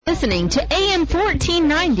listening to AM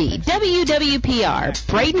 1490 WWPR,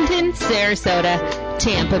 Bradenton, Sarasota,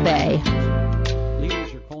 Tampa Bay.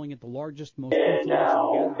 Leaders are calling it the largest, most And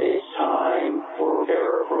now it's time for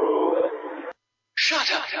Paraprobe.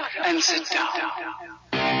 Shut up and sit down.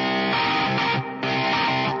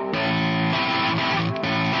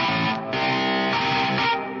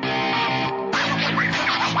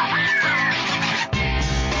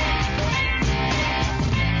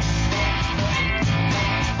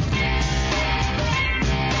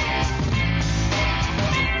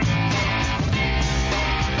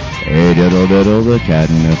 Hey, diddle, the cat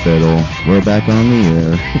and the fiddle. We're back on the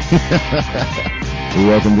air.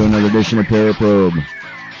 Welcome to another edition of Paraprobe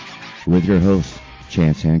with your host,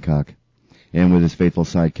 Chance Hancock, and with his faithful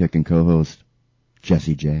sidekick and co-host,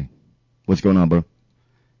 Jesse J. What's going on, bro?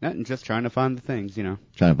 Nothing, just trying to find the things, you know.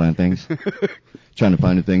 Trying to find things? Trying to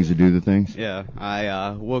find the things to do the things? Yeah,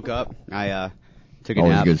 I woke up, I took a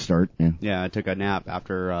Always nap. a good start, yeah. Yeah, I took a nap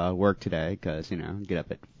after work today because, you know, get up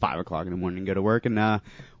at 5 o'clock in the morning and go to work, and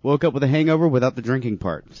woke up with a hangover without the drinking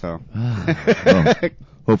part, so. Well,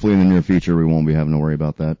 hopefully in the near future we won't be having to worry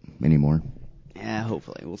about that anymore. Yeah,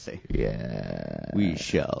 hopefully, we'll see. Yeah. We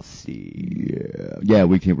shall see. Yeah,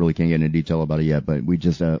 we really can't get into detail about it yet, but we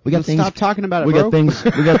just, we got things. Stop talking about it, we bro.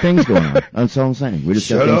 got things going on. That's all I'm saying. We just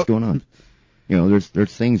Shut got things up. going on. You know,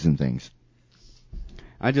 there's things and things.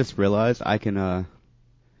 I just realized I can,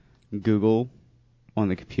 Google on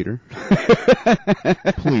the computer.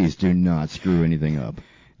 Please do not screw anything up.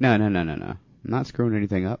 No. I'm not screwing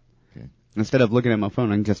anything up. Okay. Instead of looking at my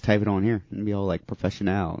phone, I can just type it on here and be all like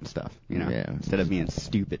professional and stuff, you know. Yeah. Instead of being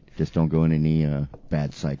stupid. Just don't go in any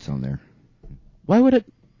bad sites on there. Why would it?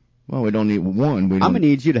 Well, we don't need I'm gonna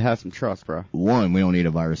need you to have some trust, bro. One, we don't need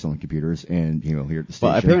a virus on computers, and you know here at the station.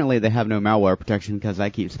 Well, apparently they have no malware protection because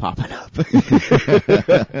that keeps popping up.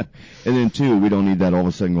 And then two, we don't need that all of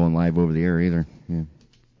a sudden going live over the air either. Yeah.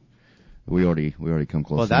 We already come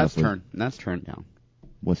close. Well, enough that's turned down.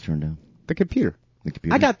 What's turned down? The computer. The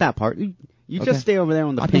computer. I got that part. You Okay. just stay over there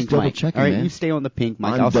on the I'm pink just mic. double-checking, All right, man. you stay on the pink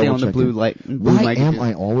mic. I'm I'll stay on the blue double-checking. blue Why mic. am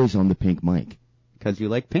I always on the pink mic? Because you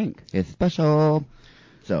like pink. It's special.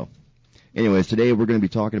 So, anyways, today we're going to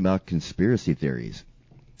be talking about conspiracy theories.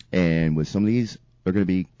 And with some of these, they're going to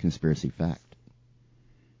be conspiracy fact.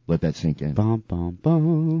 Let that sink in. Bum, bum,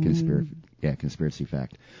 bum. Conspiracy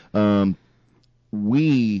fact.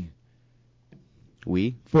 We,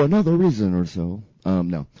 for another reason or so,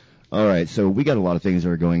 no. All right, so we got a lot of things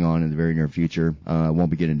that are going on in the very near future. I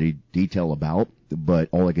won't be getting into detail about, but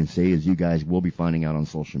all I can say is you guys will be finding out on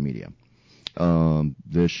social media.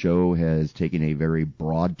 This show has taken a very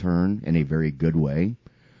broad turn in a very good way.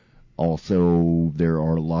 Also, there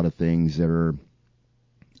are a lot of things that are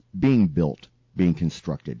being built, being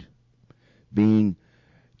constructed, being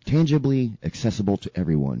tangibly accessible to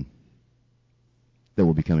everyone that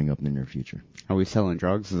will be coming up in the near future. Are we selling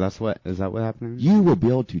drugs? Is that what happening? You will be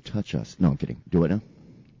able to touch us. No, I'm kidding. Do it now.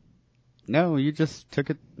 No, you just took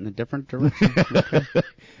it in a different direction. Okay.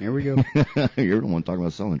 Here we go. You're the one talking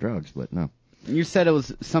about selling drugs, but no. You said it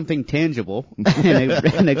was something tangible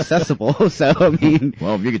and accessible, so I mean...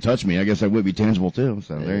 Well, if you could touch me, I guess I would be tangible too,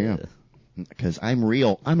 so there you go. Because I'm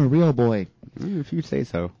real. I'm a real boy. If you say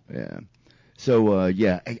so. Yeah. So,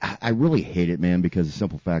 I really hate it, man, because the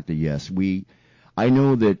simple fact that, yes, I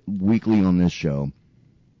know that weekly on this show,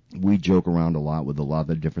 we joke around a lot with a lot of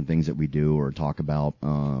the different things that we do or talk about,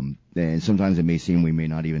 and sometimes it may seem we may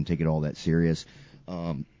not even take it all that serious.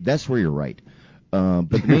 That's where you're right.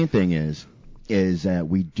 But the main thing is that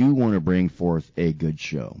we do want to bring forth a good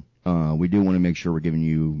show. We do want to make sure we're giving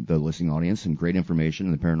you, the listening audience, some great information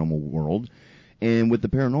in the paranormal world. And with the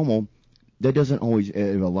paranormal, that doesn't always,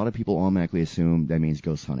 a lot of people automatically assume that means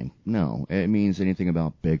ghost hunting. No, it means anything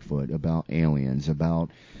about Bigfoot, about aliens, about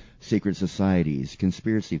secret societies,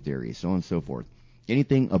 conspiracy theories, so on and so forth.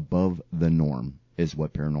 Anything above the norm is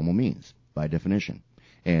what paranormal means, by definition.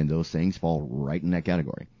 And those things fall right in that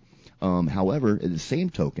category. However, at the same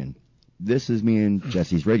token, this is me and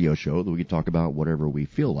Jesse's radio show that we can talk about whatever we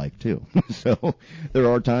feel like, too. So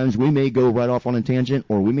there are times we may go right off on a tangent,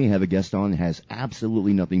 or we may have a guest on that has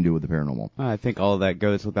absolutely nothing to do with the paranormal. I think all of that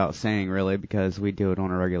goes without saying, really, because we do it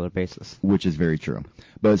on a regular basis. Which is very true.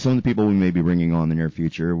 But some of the people we may be bringing on in the near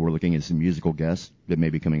future, we're looking at some musical guests that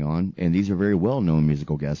may be coming on, and these are very well-known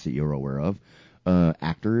musical guests that you're aware of.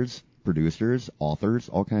 Actors, producers, authors,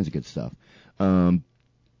 all kinds of good stuff.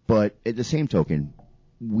 But at the same token,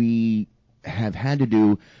 we have had to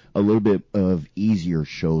do a little bit of easier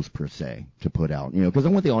shows per se to put out, because I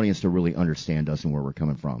want the audience to really understand us and where we're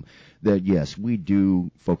coming from. That yes, we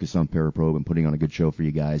do focus on Paraprobe and putting on a good show for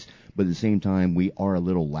you guys, but at the same time, we are a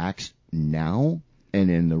little lax now and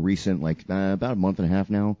in the recent, like, about a month and a half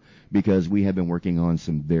now, because we have been working on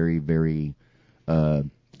some very, very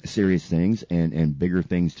serious things and bigger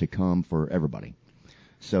things to come for everybody.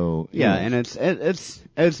 So yeah, and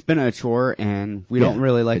it's been a chore, and we don't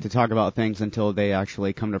really like to talk about things until they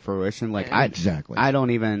actually come to fruition. Like exactly. I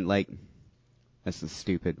don't even like. This is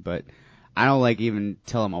stupid, but I don't like even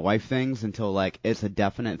telling my wife things until like it's a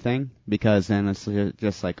definite thing, because then it's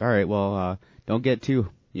just like, all right, well, don't get too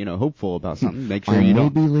hopeful about something. Make sure you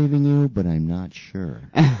don't. I may be leaving you, but I'm not sure.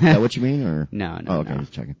 Is that what you mean, or no? Oh, okay, no.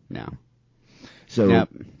 just checking. No. So. Yep.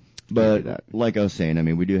 But like I was saying, I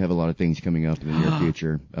mean, we do have a lot of things coming up in the near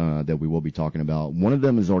future that we will be talking about. One of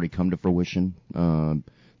them has already come to fruition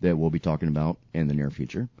that we'll be talking about in the near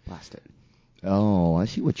future. Blast it. Oh, I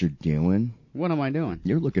see what you're doing. What am I doing?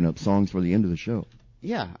 You're looking up songs for the end of the show.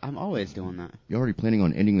 Yeah, I'm always doing that. You're already planning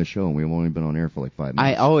on ending the show, and we've only been on air for like 5 I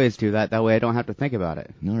minutes. always do that. That way I don't have to think about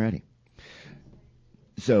it. Alrighty.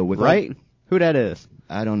 So with right? Who that is?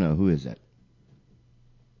 I don't know. Who is that?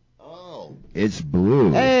 It's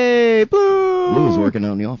Blue. Hey, Blue! Blue is working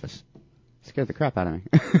out in the office. Scared the crap out of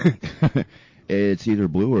me. It's either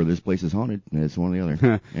Blue or this place is haunted. It's one or the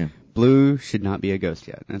other. Yeah. Blue should not be a ghost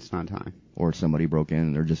yet. It's not time. Or somebody broke in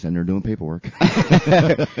and they're just in there doing paperwork.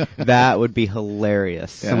 That would be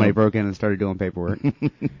hilarious. Yeah. Somebody broke in and started doing paperwork.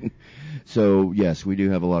 So, yes, we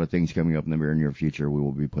do have a lot of things coming up in the very near future we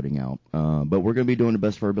will be putting out. But we're going to be doing the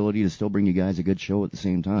best of our ability to still bring you guys a good show at the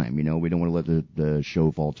same time. We don't want to let the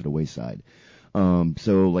show fall to the wayside.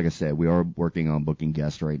 So, like I said, we are working on booking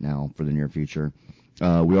guests right now for the near future. We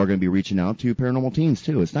are going to be reaching out to paranormal teens,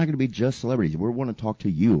 too. It's not going to be just celebrities. We want to talk to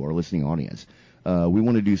you, our listening audience. We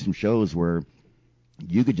want to do some shows where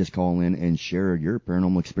you could just call in and share your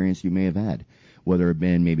paranormal experience you may have had. Whether it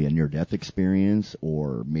been maybe a near-death experience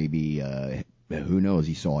or maybe, who knows,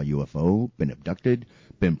 you saw a UFO, been abducted,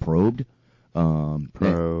 been probed. And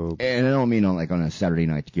I don't mean on a Saturday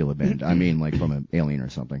night tequila bend. I mean like from an alien or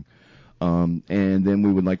something. And then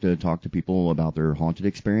we would like to talk to people about their haunted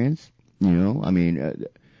experience.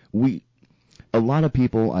 A lot of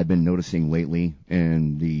people I've been noticing lately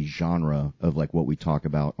in the genre of like what we talk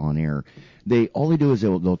about on air, all they do is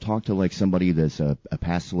they'll talk to like somebody that's a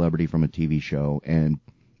past celebrity from a TV show, and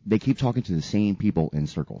they keep talking to the same people in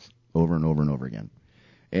circles over and over and over again.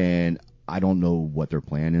 And I don't know what their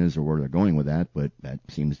plan is or where they're going with that, but that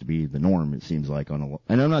seems to be the norm. It seems like and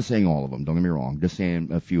I'm not saying all of them, don't get me wrong, just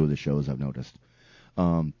saying a few of the shows I've noticed.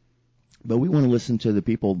 But we want to listen to the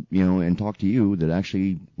people, and talk to you that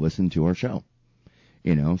actually listen to our show.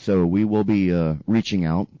 So we will be reaching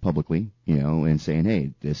out publicly, and saying,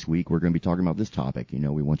 hey, this week we're going to be talking about this topic.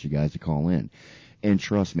 We want you guys to call in. And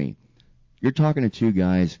trust me, you're talking to two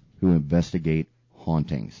guys who investigate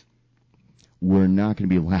hauntings. We're not going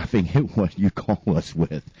to be laughing at what you call us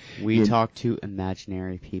with. We talk to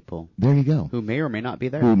imaginary people. There you go. Who may or may not be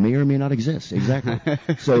there. Who may or may not exist. Exactly.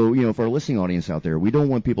 So, for our listening audience out there, we don't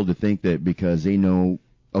want people to think that because they know.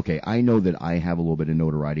 Okay, I know that I have a little bit of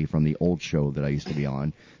notoriety from the old show that I used to be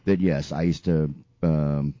on, that yes, I used to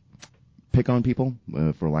pick on people,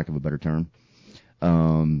 for lack of a better term.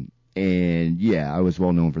 And yeah, I was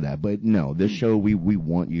well known for that. But no, this show, we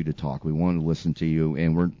want you to talk. We want to listen to you,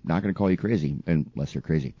 and we're not going to call you crazy unless you're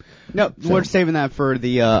crazy. No, we're saving that for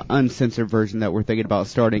the uncensored version that we're thinking about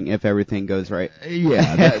starting if everything goes right.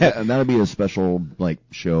 Yeah, that'll be a special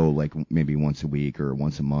show, like maybe once a week or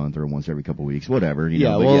once a month or once every couple of weeks, whatever.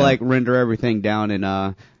 We'll render everything down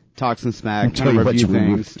and talk some smack, tell you review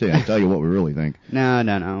things. Tell you what we really think.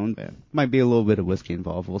 No. Might be a little bit of whiskey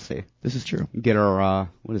involved. We'll see. This is true. Get our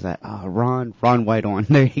what is that? Ron White on.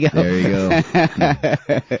 There you go. There you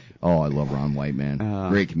go. Oh, I love Ron White, man.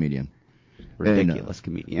 Great comedian. Ridiculous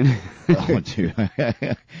comedian. Oh, dude.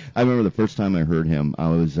 I remember the first time I heard him, I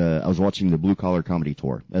was watching the Blue Collar Comedy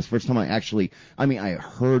Tour. That's the first time I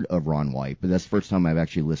heard of Ron White, but that's the first time I've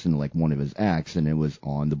actually listened to like one of his acts, and it was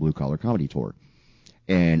on the Blue Collar Comedy Tour.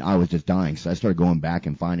 And I was just dying, so I started going back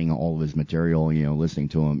and finding all of his material, listening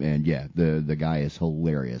to him. And yeah, the guy is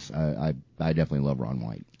hilarious. I definitely love Ron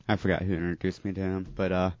White. I forgot who introduced me to him,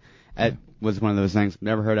 but it was one of those things.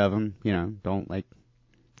 Never heard of him.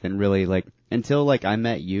 Didn't really until I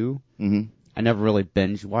met you. Mm-hmm. I never really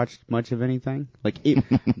binge watched much of anything.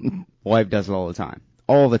 Wife does it all the time.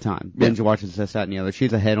 All the time. Binge watches this, that, and the other.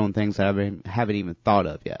 She's ahead on things that I haven't even thought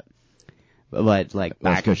of yet. But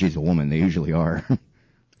that's because she's a woman. They usually are.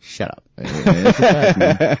 Shut up. It's a fact,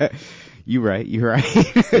 man. You're right.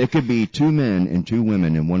 It could be two men and two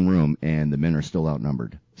women in one room, and the men are still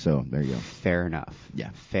outnumbered. So there you go. Fair enough. Yeah.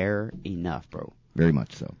 Fair enough, bro. Very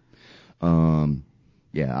much so.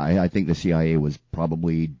 Yeah, I think the CIA was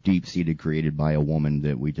probably deep-seated created by a woman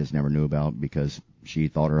that we just never knew about because she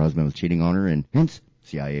thought her husband was cheating on her, and hence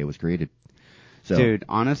CIA was created. So, Dude,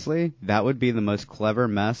 honestly, that would be the most clever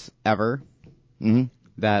mess ever. mhm.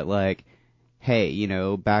 That, like, hey, you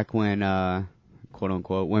know, back when, quote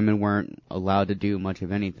unquote, women weren't allowed to do much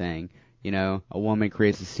of anything, you know, a woman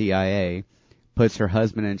creates the CIA, puts her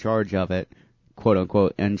husband in charge of it, quote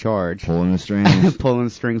unquote, in charge. Pulling the strings. Pulling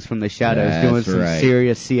strings from the shadows, That's doing some right.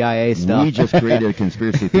 serious CIA stuff. We just created a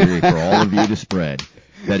conspiracy theory for all of you to spread.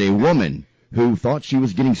 That a woman who thought she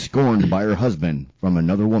was getting scorned by her husband from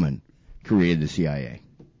another woman created the CIA.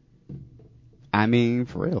 I mean,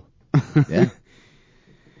 for real. Yeah.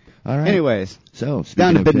 All right. Anyways, So,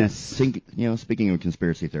 down to of business. Speaking of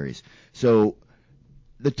conspiracy theories. So,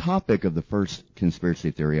 the topic of the first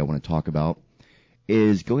conspiracy theory I want to talk about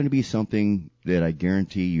is going to be something that I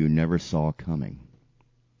guarantee you never saw coming.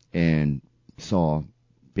 And saw,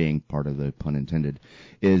 being part of the pun intended,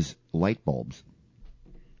 is light bulbs.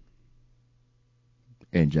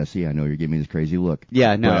 And Jesse, I know you're giving me this crazy look.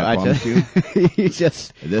 yeah, no, But I promise you,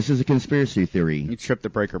 This is a conspiracy theory you tripped the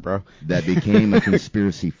breaker, bro. that became a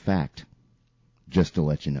conspiracy fact, just to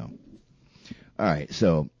let you know. All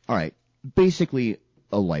right, basically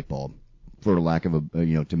a light bulb, for lack of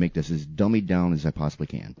to make this as dummied down as I possibly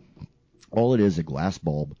can. All it is a glass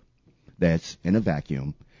bulb that's in a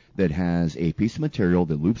vacuum that has a piece of material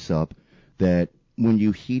that loops up that when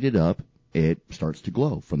you heat it up, it starts to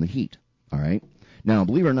glow from the heat. All right. Now,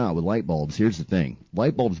 believe it or not, with light bulbs, here's the thing.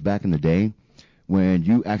 Light bulbs back in the day, when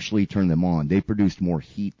you actually turned them on, they produced more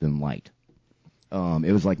heat than light.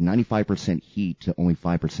 It was like 95% heat to only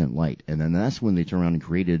 5% light. And then that's when they turned around and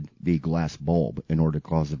created the glass bulb in order to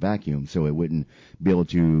cause a vacuum so it wouldn't be able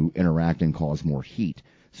to interact and cause more heat.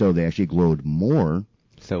 So they actually glowed more.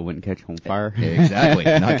 So it wouldn't catch on fire? Exactly.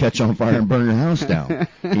 Not catch on fire and burn your house down,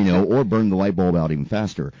 or burn the light bulb out even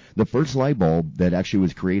faster. The first light bulb that actually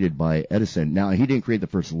was created by Edison, now he didn't create the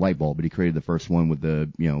first light bulb, but he created the first one with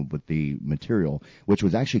with the material, which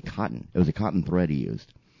was actually cotton. It was a cotton thread he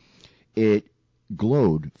used. It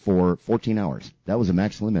glowed for 14 hours. That was the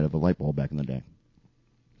max limit of a light bulb back in the day.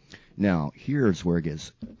 Now, here's where it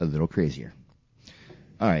gets a little crazier.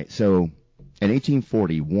 All right, so in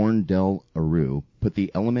 1840, Warren Del Aru put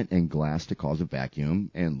the element in glass to cause a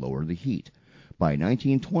vacuum and lower the heat. By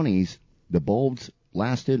 1920s, the bulbs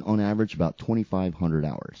lasted on average about 2,500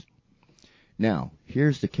 hours. Now,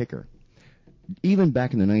 here's the kicker. Even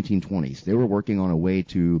back in the 1920s, they were working on a way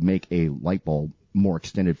to make a light bulb more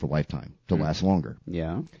extended for lifetime, to last longer.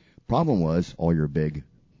 Yeah. Problem was, all your big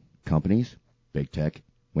companies, big tech,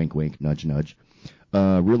 wink, wink, nudge, nudge,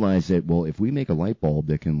 realized that, well, if we make a light bulb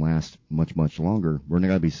that can last much, much longer, we're not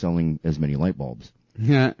going to be selling as many light bulbs.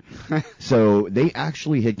 Yeah. So they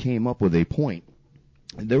actually had came up with a point.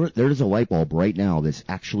 There's a light bulb right now that's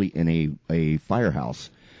actually in a firehouse,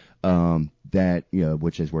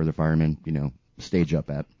 which is where the firemen, stage up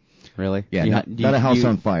at. Really? Yeah, not a house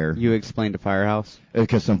on fire. You explained a firehouse?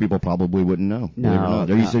 Because some people probably wouldn't know. No.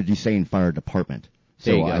 They're used to saying fire department.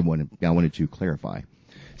 There you So go. I wanted to clarify.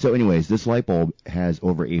 So anyways, this light bulb has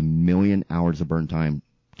over 1 million hours of burn time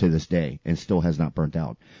to this day and still has not burnt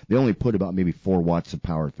out. They only put about maybe 4 watts of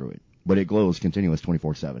power through it, but it glows continuous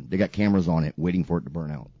 24/7. They got cameras on it waiting for it to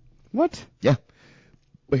burn out. What? Yeah.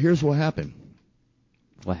 But here's what happened.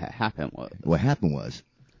 What happened was? What happened was,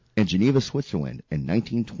 in Geneva, Switzerland, in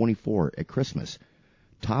 1924 at Christmas,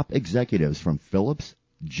 top executives from Philips,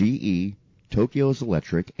 GE, Tokyo's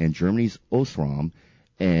Electric, and Germany's Osram,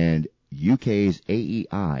 and UK's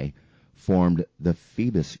AEI formed the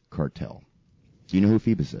Phoebus cartel. Do you know who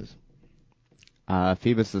Phoebus is?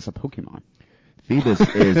 Phoebus is a Pokemon. Phoebus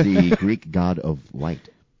is the Greek god of light.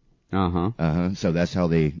 Uh-huh. So that's how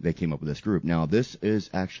they came up with this group. Now, this is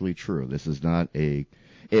actually true. This is not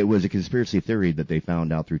it was a conspiracy theory that they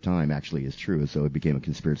found out through time actually is true, so it became a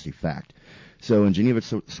conspiracy fact. So in Geneva,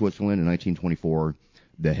 Switzerland in 1924,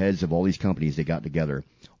 the heads of all these companies, they got together,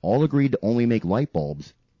 all agreed to only make light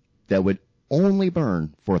bulbs that would only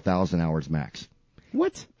burn for 1,000 hours max.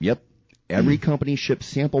 What? Yep. Every company shipped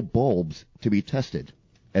sample bulbs to be tested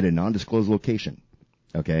at a non-disclosed location.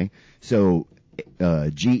 Okay? So,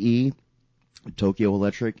 GE, Tokyo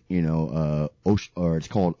Electric, or it's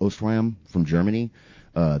called Osram from Germany,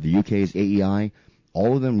 the UK's AEI,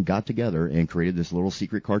 all of them got together and created this little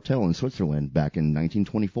secret cartel in Switzerland back in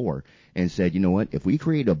 1924 and said, you know what, if we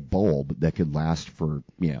create a bulb that could last for,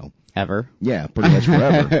 Ever? yeah, pretty much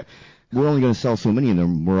forever, we're only going to sell so many of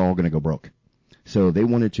them, we're all going to go broke. So they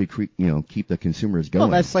wanted to, keep the consumers going.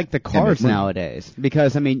 Well, that's like the cars nowadays.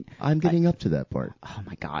 Because, I'm getting up to that part. Oh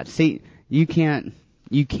my God! See, you can't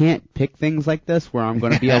pick things like this where I'm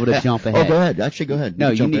going to be able to jump ahead. Oh, go ahead. Actually, go ahead. No,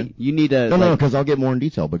 you need you need to. No, because I'll get more in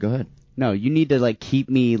detail. But go ahead. No, you need to like keep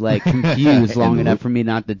me like confused long enough for me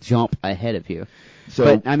not to jump ahead of you. So,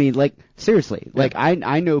 But I mean, like seriously, like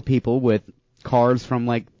I know people with cars from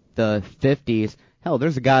like the 50s. Hell,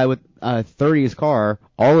 there's a guy with a 30s car,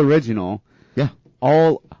 all original. Yeah.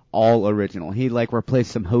 All original. He like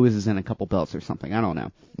replaced some hoses and a couple belts or something. I don't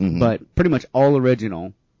know. Mhm. But pretty much all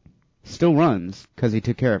original. Still runs because he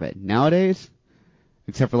took care of it. Nowadays,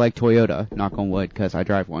 except for like Toyota, knock on wood, because I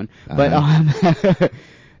drive one. But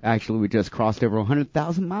actually, we just crossed over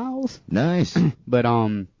 100,000 miles. Nice. But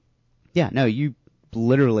yeah, no, you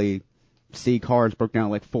literally see cars broke down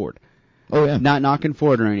like Ford. Oh yeah. Not knocking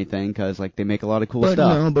Ford or anything, because like they make a lot of cool But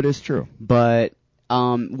stuff. no, but it's true. But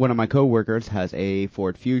one of my coworkers has a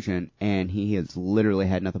Ford Fusion, and he has literally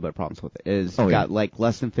had nothing but problems with it. It's got like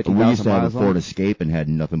less than 50,000 We miles used to have a on Ford it. Escape and had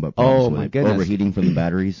nothing but problems with my it. goodness. Overheating from the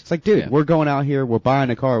batteries. It's like, dude, Yeah. we're going out here, we're buying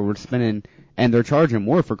a car, we're spending, and they're charging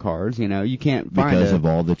more for cars. You know, you can't find Because of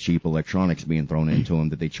all the cheap electronics being thrown into them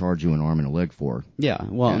that they charge you an arm and a leg for. Yeah,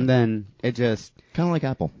 well, Yeah. and then it just, Kind of like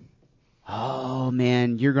Apple. oh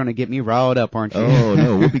man, you're gonna get me riled up, aren't you? Oh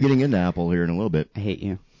no, we'll be getting into Apple here in a little bit. I hate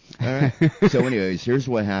you. All right. So anyways, here's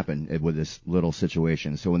what happened with this little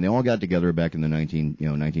situation. So when they all got together back in the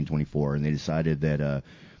 1924, and they decided that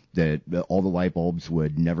all the light bulbs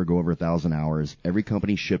would never go over 1,000 hours, every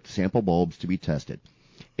company shipped sample bulbs to be tested.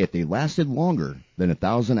 If they lasted longer than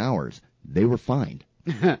 1,000 hours, they were fined.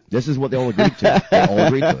 This is what they all agreed to. They all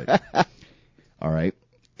agreed to it. All right.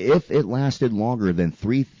 If it lasted longer than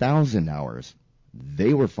 3,000 hours,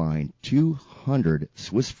 they were fined 200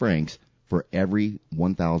 Swiss francs for every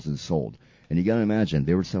 1,000 sold. And you got to imagine,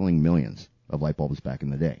 they were selling millions of light bulbs back in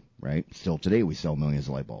the day, right? Still today we sell millions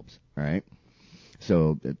of light bulbs, all right?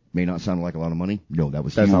 So it may not sound like a lot of money. No,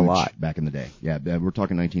 that's a huge lot back in the day. Yeah, we're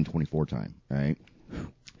talking 1924 time, all right?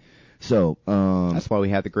 So, That's why we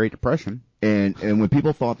had the Great Depression. and when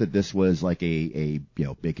people thought that this was like a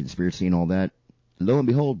big conspiracy and all that, lo and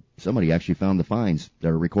behold, somebody actually found the fines that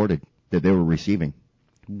are recorded that they were receiving.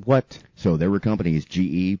 What? So there were companies,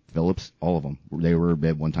 GE, Philips, all of them. They were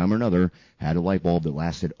at one time or another had a light bulb that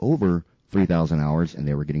lasted over 3,000 hours, and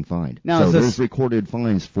they were getting fined. Now, so is this- there's recorded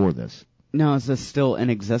fines for this. Now, is this still in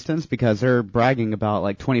existence? Because they're bragging about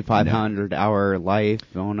like 2,500 hour life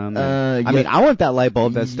on them. I mean, I want that light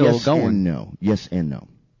bulb that's still yes going. And no. Yes and no.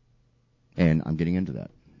 And I'm getting into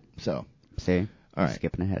that. So, See? all right.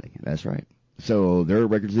 Skipping ahead again. That's right. So there are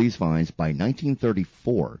records of these fines. By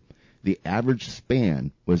 1934, the average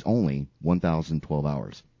span was only 1,012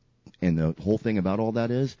 hours. And the whole thing about all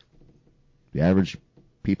that is the average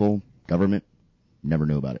people, government, never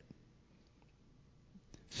knew about it.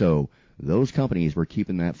 So those companies were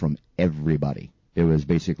keeping that from everybody. It was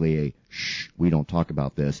basically a, shh, we don't talk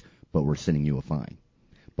about this, but we're sending you a fine.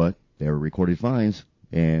 But they were recorded fines,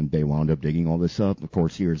 and they wound up digging all this up, of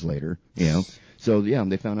course, years later, you know. So, yeah,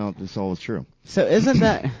 they found out this all was true. So isn't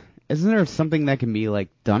there something that can be like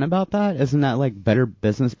done about that? Isn't that like Better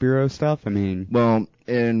Business Bureau stuff? I mean, Well,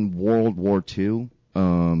 in World War II,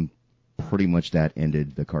 pretty much that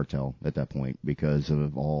ended the cartel at that point because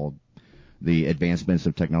of all the advancements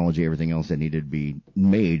of technology, everything else that needed to be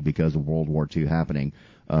made because of World War II happening.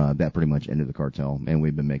 That pretty much ended the cartel, and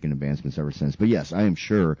we've been making advancements ever since. But yes, I am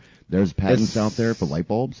sure there's patents out there for light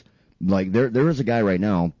bulbs. Like there is a guy right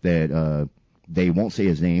now that they won't say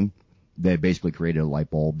his name, that basically created a light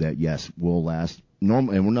bulb that, yes, will last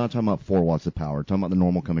normal, and we're not talking about 4 watts of power, we're talking about the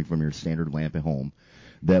normal coming from your standard lamp at home,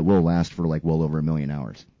 that will last for like well over 1 million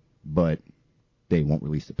hours. But they won't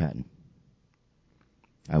release the patent.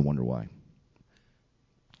 I wonder why.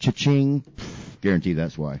 Cha-ching. Guarantee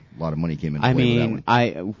that's why. A lot of money came into play with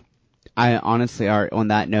that one. I honestly, on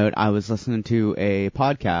that note, I was listening to a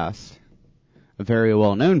podcast, a very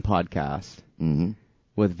well-known podcast, Mm-hmm.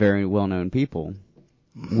 with very well-known people,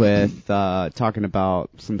 with talking about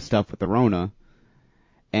some stuff with the Rona,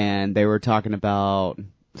 and they were talking about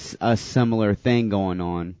a similar thing going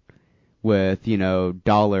on with,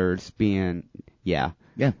 dollars being, yeah.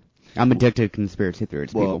 Yeah. I'm addicted to conspiracy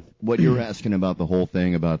theories, Well, people. what you're asking about the whole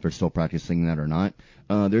thing about if they're still practicing that or not,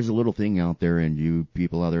 there's a little thing out there, and you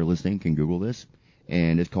people out there listening can Google this,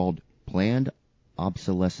 and it's called planned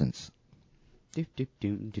obsolescence. Yep.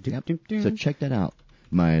 So check that out,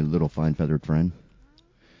 my little fine-feathered friend.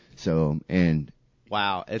 So, and...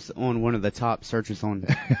 Wow, it's on one of the top searches on...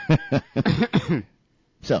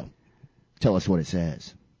 So, tell us what it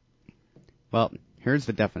says. Well, here's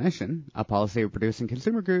the definition. A policy of producing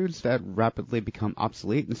consumer goods that rapidly become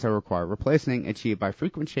obsolete and so require replacing, achieved by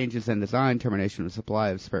frequent changes in design, termination of supply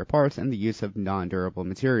of spare parts, and the use of non-durable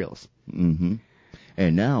materials. Mm-hmm.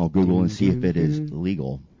 And now Google and see if it is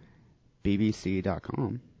legal.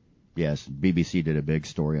 BBC.com. Yes, BBC did a big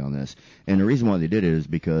story on this. And the reason why they did it is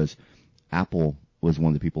because Apple was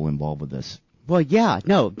one of the people involved with this. Well, yeah,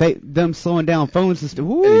 no, them slowing down phones and stuff.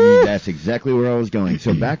 Woo! That's exactly where I was going.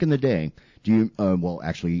 So back in the day,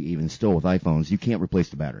 actually, even still with iPhones, you can't replace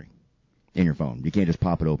the battery in your phone. You can't just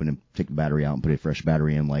pop it open and take the battery out and put a fresh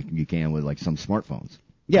battery in like you can with like some smartphones.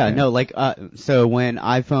 Yeah, Okay. no, like, so when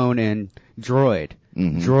iPhone and Droid,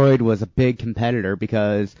 Droid was a big competitor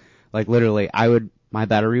because, like, literally, my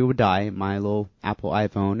battery would die, my little Apple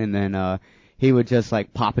iPhone, and then, he would just,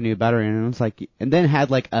 like, pop a new battery in, and it was like, and then had,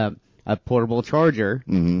 like, a portable charger,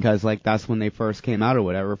 because, like, that's when they first came out or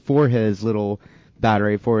whatever, for his little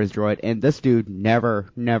battery, for his Droid, and this dude never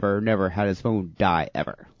had his phone die,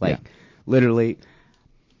 ever. Like, literally,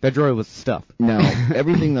 that Droid was stuff. Now,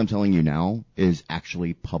 everything I'm telling you now is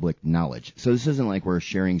actually public knowledge. So this isn't like we're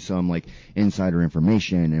sharing some like insider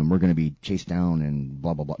information and we're going to be chased down and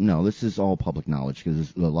blah, blah, blah. No, this is all public knowledge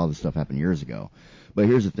because a lot of the stuff happened years ago. But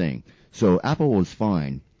here's the thing. So Apple was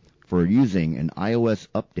fined for using an iOS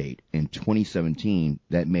update in 2017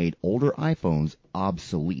 that made older iPhones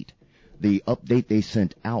obsolete. The update they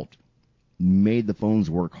sent out made the phones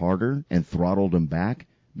work harder and throttled them back.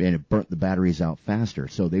 And it burnt the batteries out faster.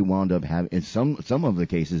 So they wound up having, in some of the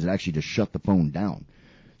cases, it actually just shut the phone down.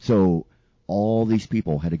 So all these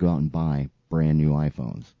people had to go out and buy brand new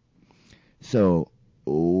iPhones. So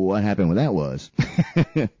what happened with that was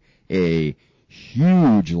a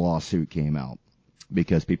huge lawsuit came out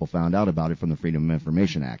because people found out about it from the Freedom of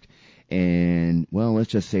Information Act. And, well, let's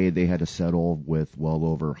just say they had to settle with well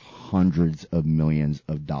over hundreds of millions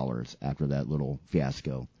of dollars after that little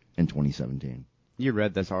fiasco in 2017. You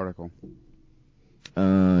read this article.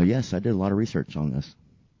 Yes, I did a lot of research on this.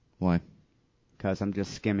 Why? Because I'm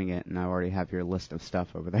just skimming it, and I already have your list of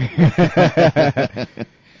stuff over there.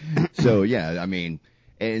 So, yeah, I mean,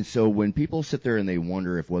 and so when people sit there and they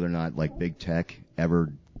wonder if whether or not, like, big tech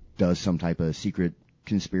ever does some type of secret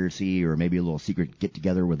conspiracy or maybe a little secret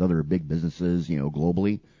get-together with other big businesses,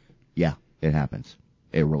 globally, yeah, it happens.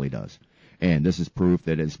 It really does. And this is proof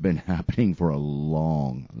that it's been happening for a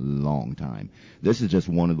long, long time. This is just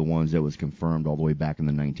one of the ones that was confirmed all the way back in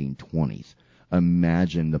the 1920s.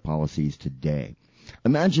 Imagine the policies today.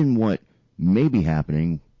 Imagine what may be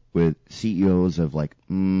happening with CEOs of like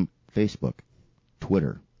Facebook,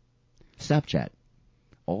 Twitter, Snapchat,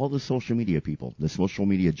 all the social media people, the social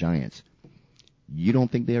media giants. You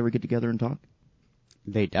don't think they ever get together and talk?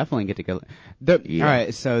 They definitely get together. Yeah. All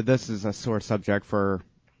right, so this is a sore subject for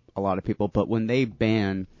a lot of people, but when they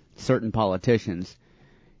ban certain politicians,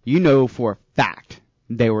 for a fact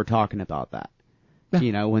they were talking about that.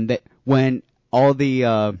 Yeah. When all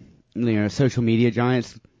the social media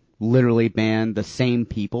giants literally ban the same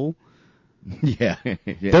people. Yeah.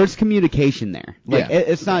 There's communication there. Like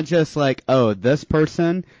it's not just like, oh, this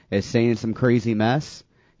person is saying some crazy mess.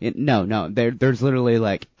 No, there's literally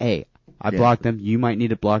like, hey, I blocked them. You might need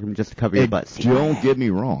to block them just to cover your butts. Don't get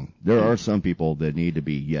me wrong. There are some people that need to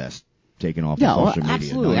be, taken off of social media.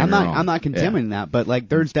 Absolutely. Don't get me wrong. I'm not condemning that, but like,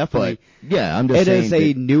 there's definitely. I'm just saying. It is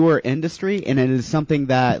a newer industry, and it is something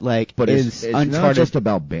that is it's uncharted. not just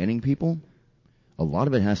about banning people. A lot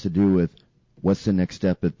of it has to do with what's the next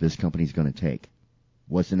step that this company's going to take.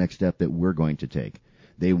 What's the next step that we're going to take?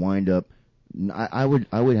 They wind up. I would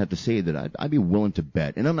have to say that I'd be willing to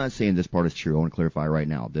bet, and I'm not saying this part is true. I want to clarify right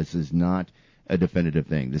now. This is not a definitive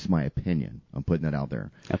thing. This is my opinion. I'm putting that out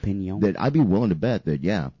there. Opinion. That I'd be willing to bet that,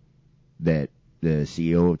 that the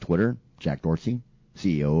CEO of Twitter, Jack Dorsey,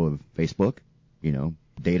 CEO of Facebook,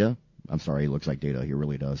 Data. I'm sorry, he looks like Data. He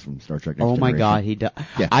really does from Star Trek Next Oh my Generation. God, he does.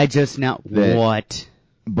 Yeah. I just now. What?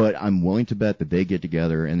 But I'm willing to bet that they get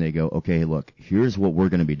together and they go, okay, look, here's what we're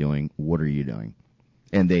going to be doing. What are you doing?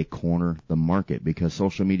 And they corner the market because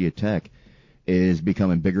social media tech is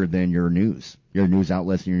becoming bigger than your news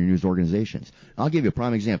outlets and your news organizations. I'll give you a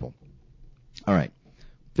prime example. All right.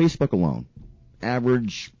 Facebook alone.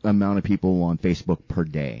 Average amount of people on Facebook per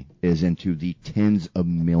day is into the tens of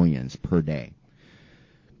millions per day.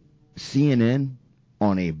 CNN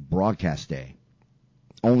on a broadcast day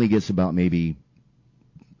only gets about maybe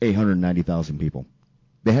 890,000 people.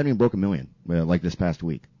 They haven't even broke 1 million like this past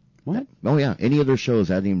week. What? Oh, yeah. Any of their shows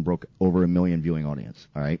haven't even broke over 1 million viewing audience.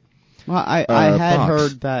 All right. Well, I had Fox.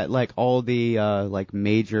 heard that like all the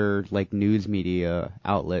major news media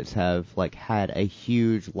outlets have had a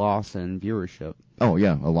huge loss in viewership. Oh,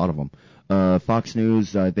 yeah, a lot of them. Fox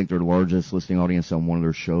News, I think their largest listening audience on one of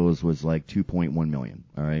their shows was 2.1 million.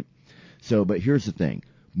 All right. So, but here's the thing.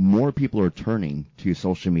 More people are turning to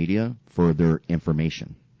social media for their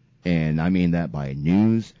information. And I mean that by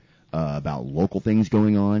news, about local things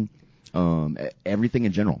going on. everything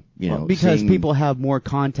in general. Because seeing- people have more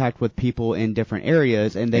contact with people in different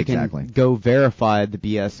areas, and they Exactly. can go verify the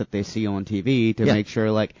BS that they see on TV to Yeah. make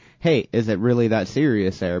sure, like, hey, is it really that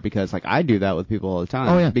serious there? Because, like, I do that with people all the time.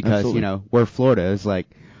 Oh, yeah, because absolutely. where Florida is like,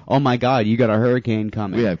 oh my God, you got a hurricane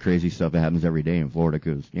coming. We have crazy stuff that happens every day in Florida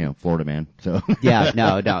because, Florida man. So Yeah,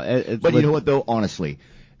 no. It's But you know what though? Honestly,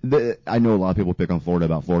 I know a lot of people pick on Florida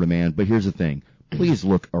about Florida man, but here's the thing. Please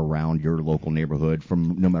look around your local neighborhood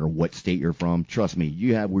from no matter what state you're from. Trust me,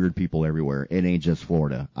 you have weird people everywhere. It ain't just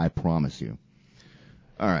Florida. I promise you.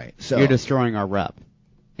 All right. So You're destroying our rep,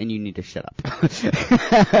 and you need to shut up.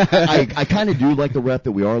 I kind of do like the rep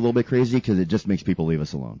that we are a little bit crazy because it just makes people leave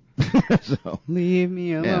us alone. So Leave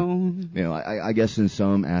me alone. I guess in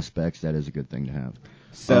some aspects that is a good thing to have.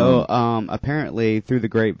 So, apparently, through the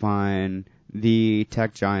grapevine, the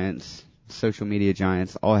tech giants, social media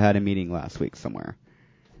giants, all had a meeting last week somewhere.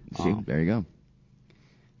 See, there you go.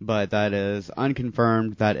 But that is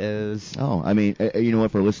unconfirmed. That is... Oh, I mean, you know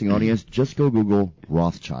what, for a listening audience, just go Google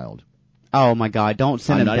Rothschild. Oh, my God. Don't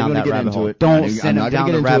send I'm him not down even that gonna get rabbit into hole. it. Don't I'm send not him gonna down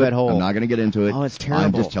get the into rabbit it. hole. I'm not going to get into it. Oh, it's I'm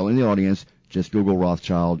terrible. just telling the audience, just Google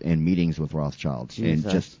Rothschild and meetings with Rothschilds, Jesus.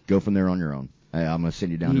 and just go from there on your own. I'm going to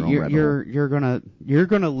send you down your own rabbit hole. You're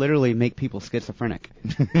gonna literally make people schizophrenic.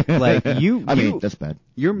 Like I mean, that's bad.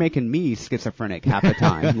 You're making me schizophrenic half the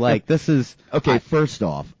time. Like this is Okay, first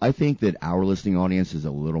off, I think that our listening audience is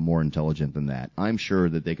a little more intelligent than that. I'm sure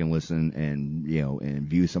that they can listen and and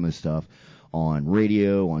view some of this stuff on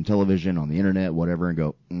radio, on television, on the internet, whatever, and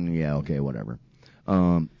go, yeah, okay, whatever.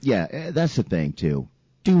 That's the thing too.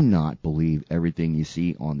 Do not believe everything you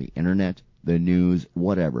see on the internet, the news,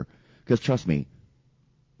 whatever. Because trust me,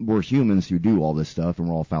 we're humans who do all this stuff, and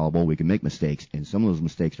we're all fallible. We can make mistakes, and some of those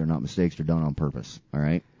mistakes are not mistakes; they're done on purpose. All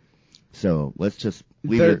right. So let's just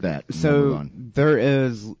leave it at that. and move on. There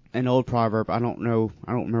is an old proverb. I don't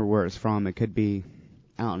remember where it's from. It could be,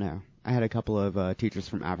 I don't know. I had a couple of teachers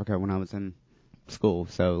from Africa when I was in school,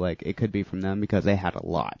 so like it could be from them because they had a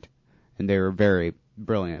lot, and they were very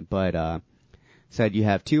brilliant. But said you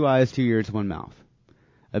have 2 eyes, 2 ears, 1 mouth.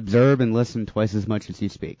 Observe and listen twice as much as you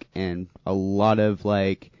speak. And a lot of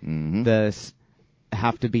this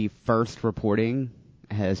have to be first reporting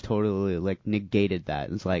has totally negated that.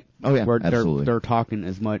 It's like absolutely. they're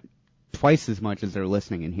talking twice as much as they're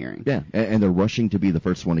listening and hearing. Yeah, and they're rushing to be the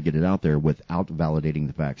first one to get it out there without validating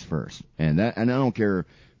the facts first. And I don't care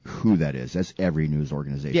who that is. That's every news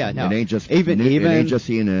organization. Yeah, no. It ain't just even it ain't just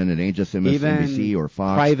CNN. It ain't just MSNBC or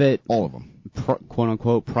Fox. Private, all of them. Quote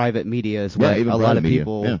unquote private media is what even a lot of media.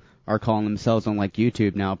 people are calling themselves on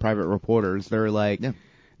YouTube now. Private reporters. They're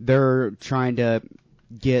they're trying to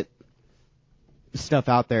get stuff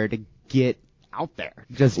out there to get out there.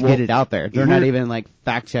 Just get it out there. They're not even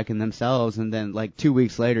fact checking themselves, and then 2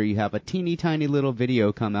 weeks later you have a teeny tiny little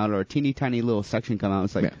video come out or a teeny tiny little section come out.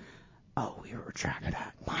 It's like, oh, we were tracking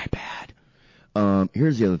that. My bad.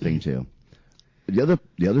 Here's the other thing too. The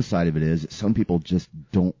other side of it is some people just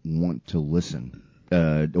don't want to listen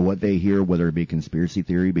to what they hear, whether it be conspiracy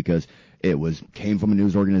theory because it came from a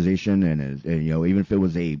news organization, and even if it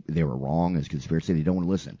was they were wrong as conspiracy, they don't want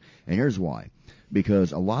to listen. And here's why: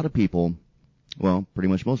 because a lot of people, well, pretty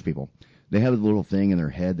much most people, they have a little thing in their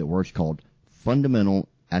head that works called fundamental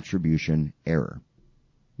attribution error.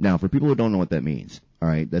 Now, for people who don't know what that means, all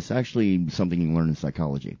right, that's actually something you learn in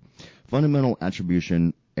psychology. Fundamental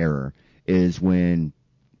attribution error is when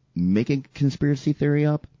making conspiracy theory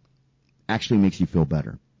up actually makes you feel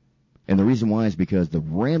better. And the reason why is because the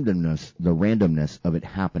randomness of it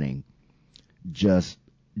happening just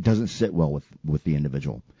doesn't sit well with the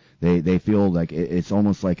individual. They feel like it's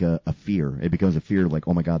almost like a fear. It becomes a fear like,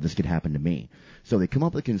 oh my God, this could happen to me. So they come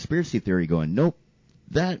up with a conspiracy theory going, nope,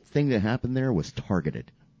 that thing that happened there was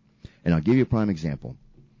targeted. And I'll give you a prime example.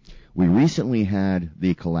 We recently had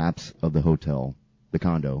the collapse of the hotel, the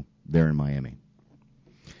condo, there in Miami.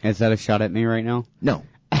 Is that a shot at me right now? No.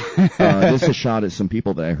 This is a shot at some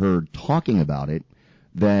people that I heard talking about it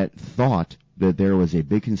that thought that there was a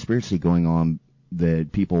big conspiracy going on,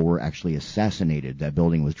 that people were actually assassinated. That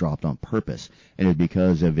building was dropped on purpose. And it's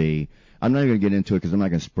because of I'm not even going to get into it because I'm not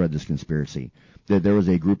going to spread this conspiracy, that there was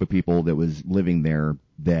a group of people that was living there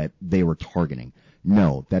that they were targeting.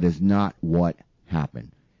 No, that is not what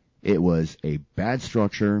happened. It was a bad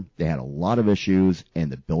structure. They had a lot of issues,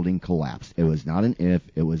 and the building collapsed. It was not an if,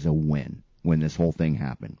 it was a when this whole thing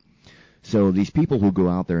happened. So these people who go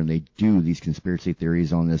out there and they do these conspiracy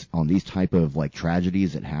theories on these type of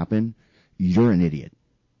tragedies that happen, you're an idiot.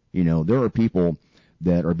 There are people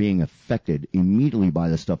that are being affected immediately by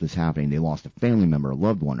the stuff that's happening. They lost a family member, a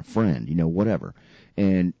loved one, a friend, whatever.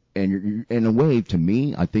 And and in a way, to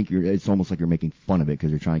me, I think it's almost like you're making fun of it because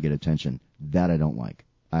you're trying to get attention. That I don't like.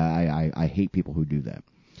 I hate people who do that.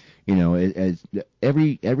 You know,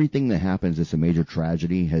 everything that happens that's a major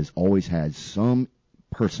tragedy has always had some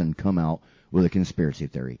person come out with a conspiracy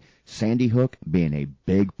theory. Sandy Hook being a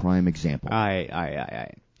big prime example.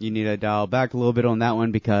 You need to dial back a little bit on that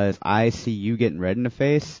one because I see you getting red in the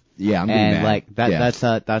face. Yeah, I'm getting and mad. like that.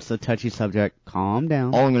 Yeah. That's a touchy subject. Calm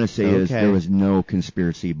down. All I'm going to say is Okay. there was no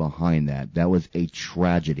conspiracy behind that. That was a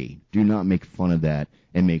tragedy. Do not make fun of that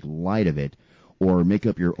and make light of it, or make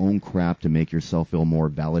up your own crap to make yourself feel more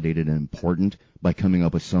validated and important by coming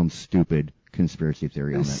up with some stupid conspiracy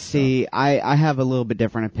theory on that See, stuff. I have a little bit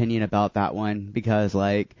different opinion about that one because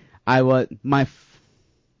like my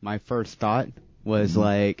first thought was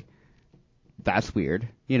like, that's weird.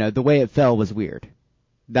 You know, the way it fell was weird.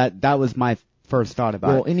 That was my first thought about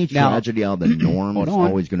it. Well, any Now- tragedy out of the norm Hold is on.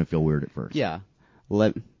 always going to feel weird at first. Yeah.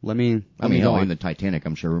 Let me I mean, go hell, on. even the Titanic,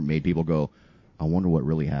 I'm sure, made people go, I wonder what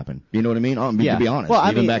really happened. You know what I mean? Yeah. To be honest, well,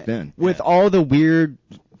 I even mean, back then. with all the weird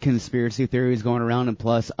conspiracy theories going around and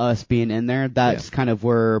plus us being in there, that's kind of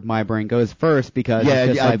where my brain goes first because Yeah,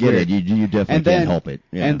 it's just I like get weird. it. You definitely And then, can't help it.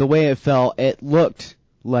 Yeah. And the way it fell, it looked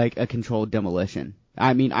like a controlled demolition.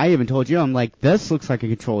 I mean, I even told you, I'm like, this looks like a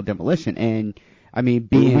controlled demolition. And, I mean,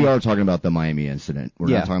 we are talking about the Miami incident. We're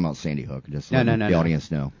Yeah. not talking about Sandy Hook. Just No, let no, the no. audience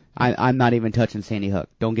know. I'm not even touching Sandy Hook.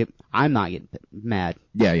 I'm not getting mad.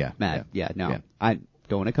 Yeah. No. Yeah. I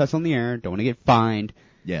don't want to cuss on the air. Don't want to get fined.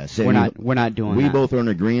 Yeah, We're not doing We that. both are in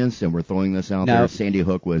agreement, and we're throwing this out No. there. Sandy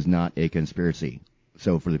Hook was not a conspiracy.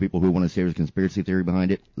 So for the people who want to say there's a conspiracy theory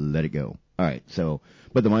behind it, let it go. All right. So,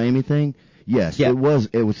 but the Miami thing, yes, Yeah. it was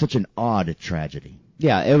such an odd tragedy.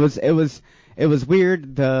 Yeah, it was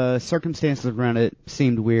weird. The circumstances around it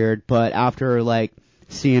seemed weird, but after like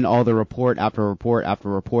seeing all the report after report after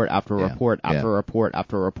report after Yeah, report after yeah. report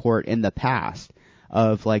after report in the past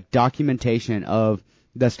of like documentation of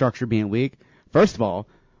the structure being weak. First of all,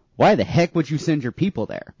 why the heck would you send your people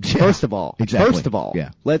there? Yeah, First of all, exactly. Yeah.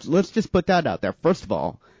 let's just put that out there. First of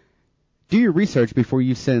all, do your research before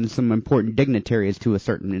you send some important dignitaries to a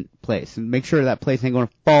certain place, and make sure that place ain't going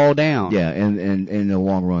to fall down. Yeah, and in the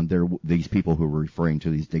long run, these people who were referring to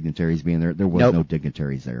these dignitaries being there was Nope. no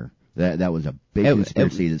dignitaries there. That was a big It-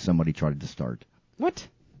 conspiracy that somebody tried to start. What?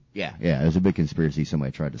 Yeah, it was a big conspiracy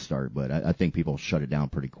somebody tried to start, but I think people shut it down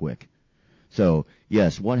pretty quick. So,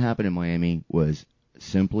 yes, what happened in Miami was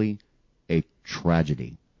simply a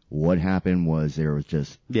tragedy. What happened was there was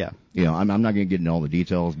just, Yeah. you know, I'm not going to get into all the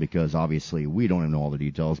details because obviously we don't know all the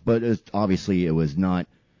details, but obviously it was not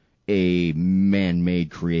a man-made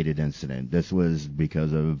created incident. This was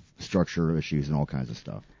because of structural issues and all kinds of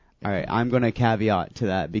stuff. All right, I'm going to caveat to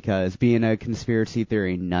that because being a conspiracy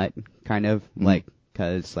theory nut, kind of like,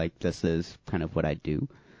 because like this is kind of what I do.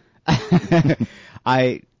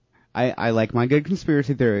 I like my good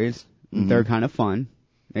conspiracy theories. They're kind of fun,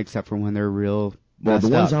 except for when they're real. Well, the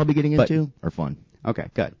messed ones up. I'll be getting But- into are fun. Okay,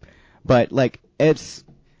 good. But like,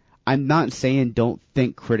 I'm not saying don't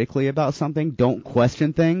think critically about something, don't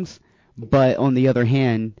question things, but on the other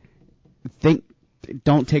hand,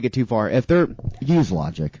 don't take it too far. If they're Use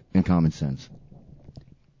logic and common sense.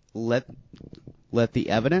 let the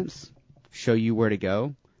evidence show you where to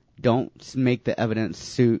go. Don't make the evidence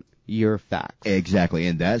suit your facts. Exactly,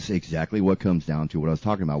 and that's exactly what comes down to what I was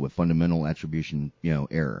talking about with fundamental attribution,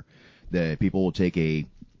 error. That people will take a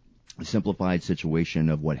simplified situation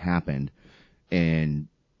of what happened and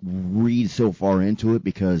read so far into it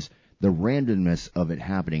because the randomness of it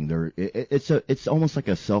happening, it's almost like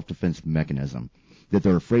a self-defense mechanism that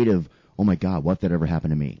they're afraid of. Oh my God, what if that ever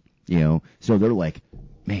happened to me? So they're like,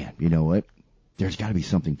 man, you know what? There's got to be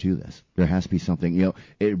something to this. There has to be something.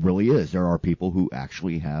 It really is. There are people who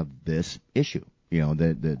actually have this issue.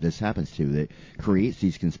 That this happens to that creates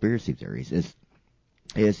these conspiracy theories. It's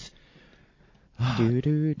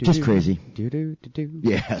just crazy.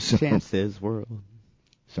 Yeah. So, Chances world.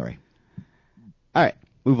 sorry. All right,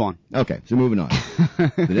 move on. Okay, so moving on.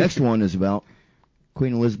 The next one is about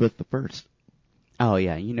Queen Elizabeth I. Oh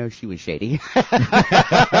yeah, she was shady.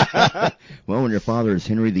 Well, when your father is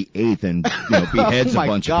Henry VIII and beheads Oh my a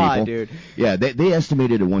bunch God, of people, dude. yeah, they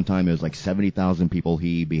estimated at one time it was like 70,000 people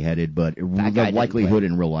he beheaded, but guy the didn't likelihood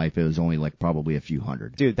win. in real life it was only like probably a few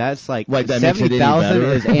hundred. Dude, that's like Like, that makes it any 70,000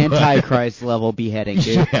 better. is Antichrist level beheading,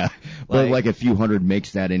 dude. Yeah, but Like- like a few hundred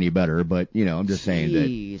makes that any better. But I'm just saying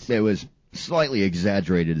Jeez. that it was slightly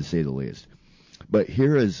exaggerated to say the least. But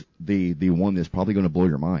here is the one that's probably going to blow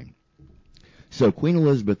your mind. So Queen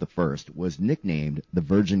Elizabeth I was nicknamed the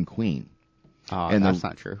Virgin Queen. And that's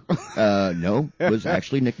not true. No, was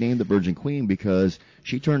actually nicknamed the Virgin Queen because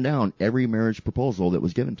she turned down every marriage proposal that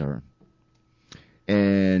was given to her.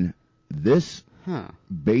 And this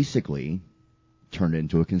basically turned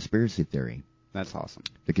into a conspiracy theory. That's awesome.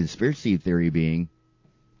 The conspiracy theory being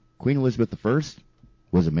Queen Elizabeth I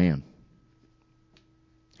was a man.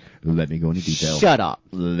 Let me go into detail. Shut up.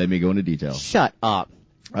 Let me go into detail. Shut up.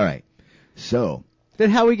 All right. So.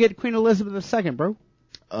 Then how we get Queen Elizabeth II, bro?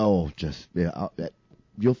 Oh,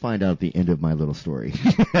 you'll find out at the end of my little story.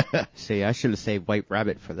 See, I should have saved White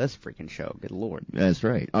Rabbit for this freaking show. Good Lord. That's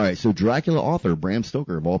right. All right. So Dracula author Bram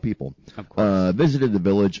Stoker, of all people, of course, visited the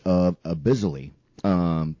village of Abyssally,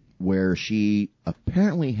 where she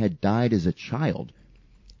apparently had died as a child,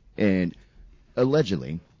 and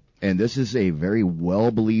allegedly. And this is a very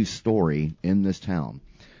well-believed story in this town,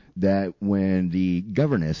 that when the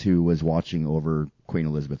governess who was watching over Queen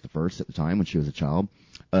Elizabeth I at the time when she was a child,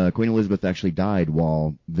 Queen Elizabeth actually died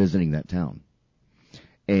while visiting that town.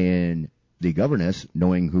 And the governess,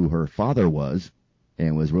 knowing who her father was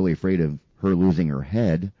and was really afraid of her losing her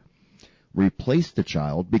head, replaced the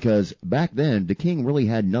child because back then the king really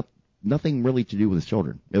had nothing really to do with his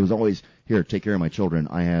children. It was always, here, take care of my children.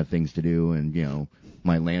 I have things to do and,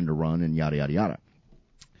 my land to run and yada, yada, yada.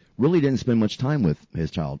 Really didn't spend much time with his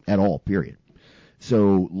child at all, period.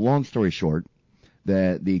 So, long story short,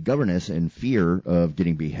 that the governess, in fear of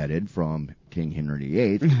getting beheaded from King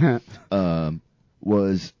Henry VIII,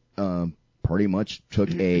 was pretty much took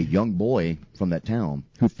a young boy from that town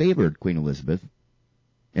who favored Queen Elizabeth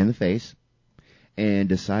in the face and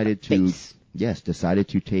decided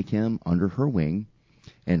to take him under her wing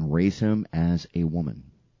and raise him as a woman.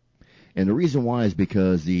 And the reason why is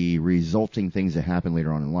because the resulting things that happen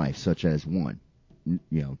later on in life, such as one,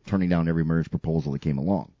 turning down every marriage proposal that came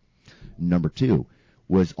along. Number two,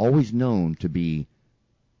 was always known to be,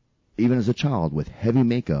 even as a child, with heavy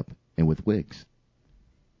makeup and with wigs.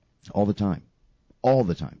 All the time. All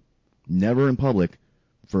the time. Never in public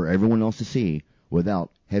for everyone else to see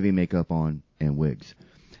without heavy makeup on and wigs.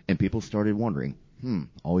 And people started wondering,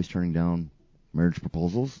 always turning down marriage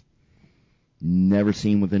proposals? Never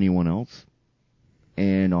seen with anyone else,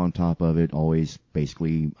 and on top of it, always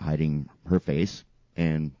basically hiding her face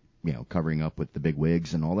and, covering up with the big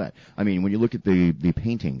wigs and all that. I mean, when you look at the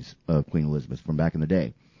paintings of Queen Elizabeth from back in the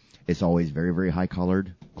day, it's always very, very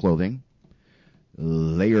high-collared clothing,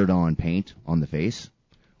 layered on paint on the face,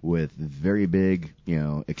 with very big,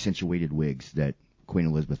 accentuated wigs that Queen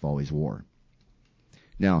Elizabeth always wore.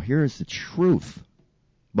 Now, here's the truth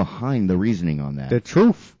behind the reasoning on that. The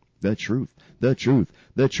truth. The truth. The truth.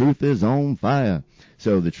 The truth is on fire.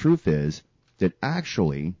 So the truth is that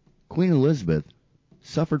actually Queen Elizabeth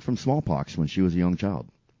suffered from smallpox when she was a young child.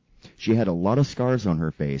 She had a lot of scars on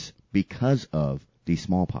her face because of the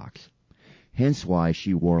smallpox. Hence why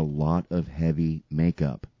she wore a lot of heavy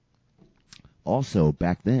makeup. Also,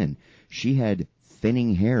 back then, she had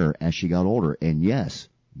thinning hair as she got older. And yes,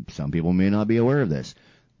 some people may not be aware of this.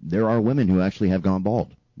 There are women who actually have gone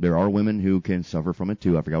bald. There are women who can suffer from it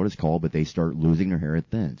too. I forgot what it's called, but they start losing their hair, it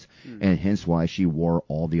thins. And hence why she wore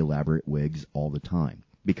all the elaborate wigs all the time.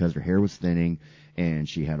 Because her hair was thinning and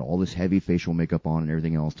she had all this heavy facial makeup on and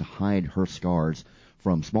everything else to hide her scars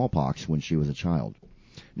from smallpox when she was a child.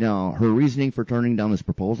 Now, her reasoning for turning down these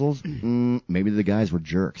proposals, maybe the guys were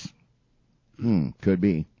jerks. Could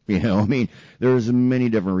be. There's many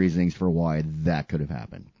different reasonings for why that could have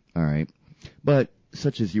happened. All right. But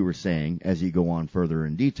such as you were saying, as you go on further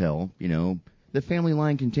in detail, the family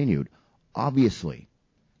line continued. Obviously,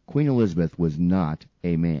 Queen Elizabeth was not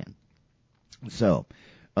a man. So,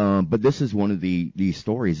 but this is one of the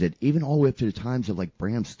stories that even all the way up to the times of like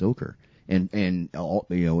Bram Stoker and all,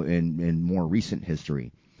 in more recent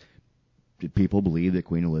history, people believe that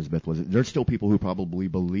Queen Elizabeth was. There's still people who probably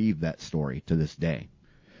believe that story to this day.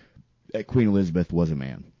 That Queen Elizabeth was a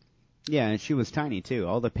man. Yeah, and she was tiny too.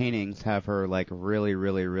 All the paintings have her like really,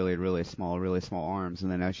 really, really, really small arms,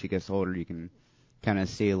 and then as she gets older, you can kind of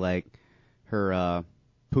see like her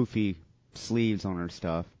poofy sleeves on her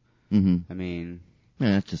stuff. I mean,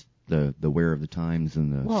 yeah, that's just the wear of the times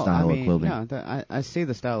and the style of clothing. Yeah, I see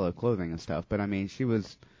the style of clothing and stuff, but I mean, she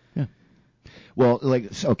was. Yeah. Well,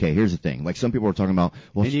 okay, here's the thing. Like some people are talking about.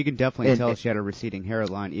 Well, and you can definitely tell she had a receding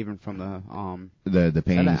hairline even from the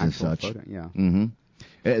paintings and such. Photo, yeah. Mm-hmm.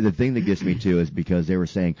 The thing that gets me too is because they were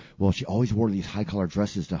saying, well, she always wore these high-collar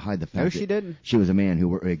dresses to hide the fact that she didn't. She was a man who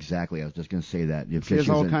were exactly. I was just going to say that. She has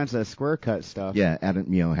all kinds of square cut stuff. Yeah, had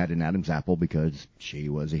an Adam's apple because she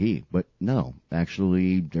was a he. But no,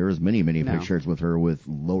 actually, there's many pictures with her with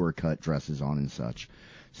lower cut dresses on and such.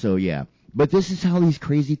 So yeah, but this is how these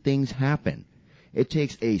crazy things happen. It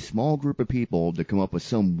takes a small group of people to come up with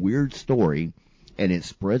some weird story, and it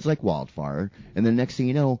spreads like wildfire, and the next thing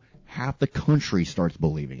you know, half the country starts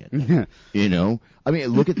believing it. You know? I mean,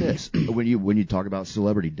 look at this. When you talk about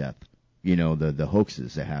celebrity death, you know, the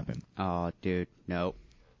hoaxes that happen. Oh, dude, nope.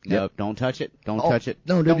 Yep. Nope, don't touch it. Don't touch it.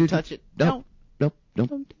 No, don't touch it. No. Nope. Don't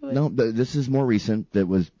do it. No, this is more recent. That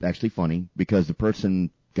was actually funny because the person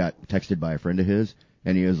got texted by a friend of his,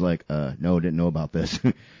 and he was like, no, didn't know about this.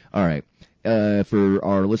 All right. For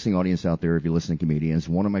our listening audience out there, if you listen to comedians,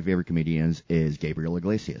 one of my favorite comedians is Gabriel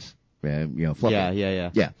Iglesias. You know, Fluffy.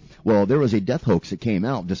 Yeah. Well, there was a death hoax that came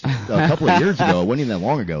out just a couple of years ago. It wasn't even that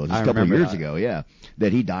long ago. It was just a couple of years ago, yeah,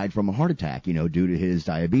 that he died from a heart attack, you know, due to his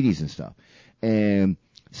diabetes and stuff. And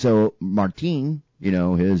so Martin, you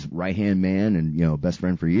know, his right-hand man and, you know, best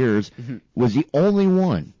friend for years, was the only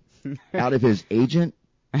one out of his agent,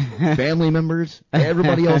 family members,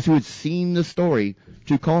 everybody else who had seen the story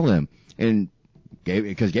to call him. And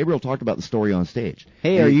because Gabriel talked about the story on stage.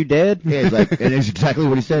 Hey, are you dead? Yeah, he's like, and it's exactly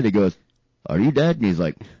what he said. He goes, "Are you dead?" And he's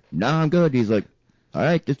like, "Nah, I'm good." And he's like, "All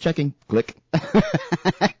right, just checking." Click.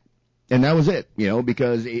 And that was it, you know,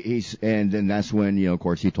 because and then that's when, you know, of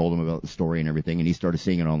course, he told him about the story and everything, and he started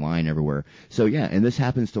seeing it online everywhere. So yeah, and this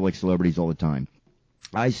happens to like celebrities all the time.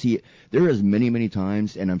 I see it. There is many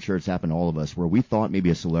times, and I'm sure it's happened to all of us, where we thought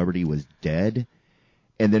maybe a celebrity was dead.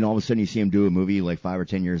 And then all of a sudden you see him do a movie like 5 or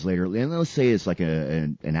 10 years later. And let's say it's like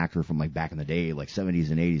an actor from like back in the day, like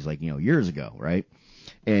 70s and 80s, like, you know, years ago, right?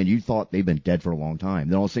 And you thought they've been dead for a long time.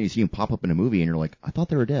 Then all of a sudden you see him pop up in a movie and you're like, I thought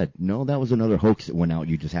they were dead. No, that was another hoax that went out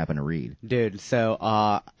you just happened to read. Dude,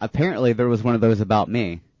 so apparently there was one of those about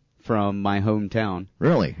me from my hometown.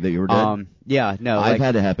 Really? That you were dead? Yeah, no. I've like,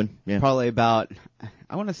 had it happen. Yeah. Probably about,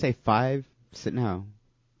 I want to say what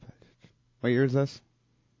year is this?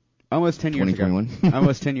 Almost 10 years ago. 2021.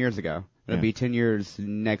 Almost 10 years ago. It'll Yeah. be 10 years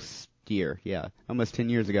next year. Yeah. Almost 10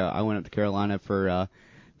 years ago, I went up to Carolina for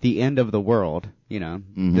the end of the world, you know,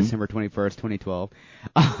 December 21st,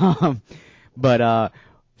 2012. But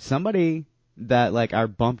somebody that, like, I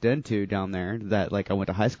bumped into down there that, like, I went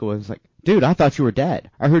to high school with was like, dude, I thought you were dead.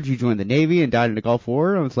 I heard you joined the Navy and died in the Gulf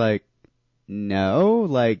War. I was like, no,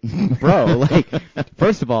 like, bro, like,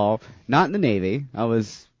 first of all, not in the Navy. I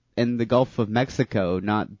was in the Gulf of Mexico,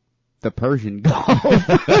 not the Persian Gulf.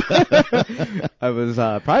 I was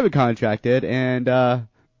private contracted, and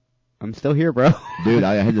I'm still here, bro. Dude,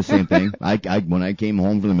 I had the same thing. I when I came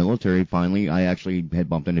home from the military, finally, I actually had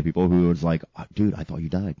bumped into people who was like, dude, I thought you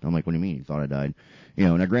died. I'm like, what do you mean you thought I died? You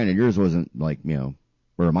know, now granted, yours wasn't like, you know,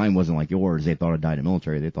 or mine wasn't like yours. They thought I died in the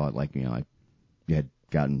military. They thought like, you know, I had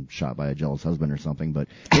gotten shot by a jealous husband or something. But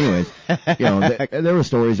anyways, you know, there were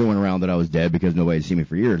stories that went around that I was dead because nobody had seen me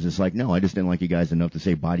for years. It's like, no, I just didn't like you guys enough to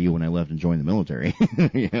say bye to you when I left and joined the military.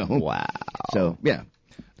 You know? Wow. So, yeah.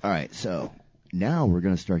 All right. So now we're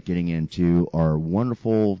going to start getting into our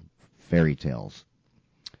wonderful fairy tales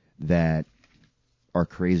that are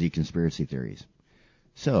crazy conspiracy theories.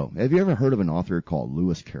 So, have you ever heard of an author called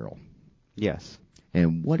Lewis Carroll? Yes.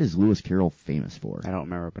 And what is Lewis Carroll famous for? I don't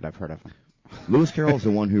remember, but I've heard of him. Lewis Carroll is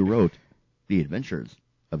the one who wrote The Adventures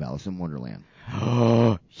of Alice in Wonderland.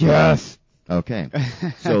 Oh, yes. Okay.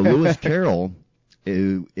 So Lewis Carroll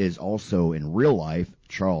is also in real life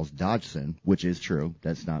Charles Dodgson, which is true.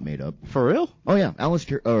 That's not made up. For real? Oh yeah,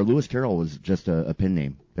 Lewis Carroll was just a pen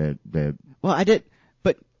name. Well, I did,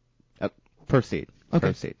 but proceed. Okay.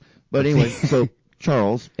 Proceed. But anyway, so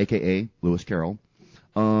Charles, aka Lewis Carroll,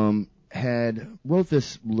 had wrote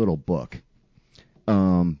this little book.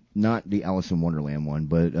 Not the Alice in Wonderland one,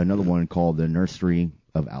 but another one called The Nursery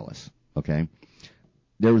of Alice. Okay.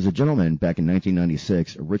 There was a gentleman back in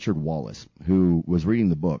 1996, Richard Wallace, who was reading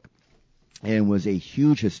the book and was a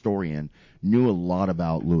huge historian, knew a lot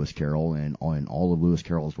about Lewis Carroll and all of Lewis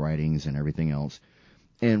Carroll's writings and everything else,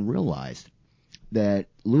 and realized that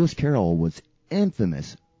Lewis Carroll was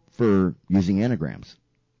infamous for using anagrams.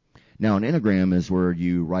 Now, an anagram is where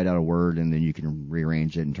you write out a word and then you can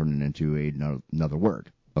rearrange it and turn it into another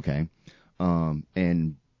word. Okay.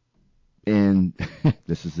 And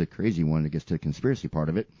this is the crazy one that gets to the conspiracy part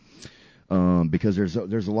of it. Because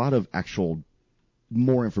there's a lot of actual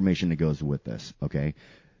more information that goes with this. Okay.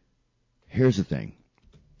 Here's the thing.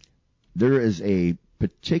 There is a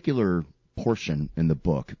particular portion in the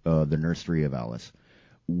book, The Nursery of Alice,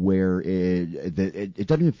 where it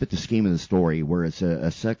doesn't even fit the scheme of the story, where it's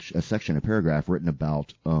a paragraph written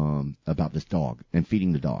about this dog and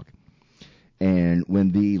feeding the dog. And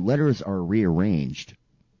when the letters are rearranged,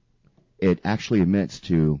 it actually admits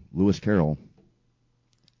to Lewis Carroll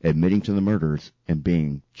admitting to the murders and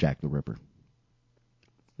being Jack the Ripper.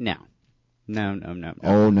 No.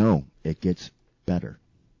 Oh no, it gets better.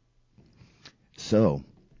 So,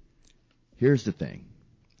 here's the thing.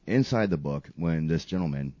 Inside the book, when this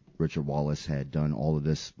gentleman, Richard Wallace, had done all of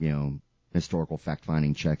this, historical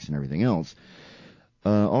fact-finding checks and everything else,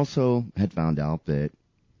 also had found out that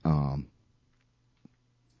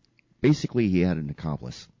basically he had an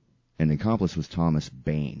accomplice. And the accomplice was Thomas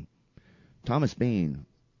Bain. Thomas Bain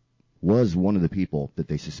was one of the people that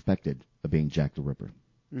they suspected of being Jack the Ripper.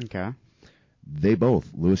 Okay. They both,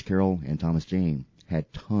 Lewis Carroll and Thomas Jane,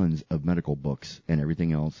 had tons of medical books and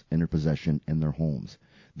everything else in their possession in their homes.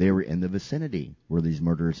 They were in the vicinity where these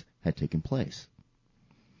murders had taken place.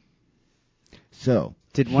 So,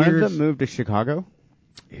 did one of them move to Chicago?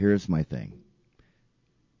 Here's my thing.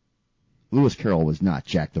 Lewis Carroll was not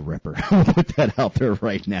Jack the Ripper. I'll put that out there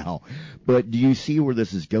right now. But do you see where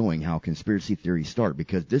this is going, how conspiracy theories start?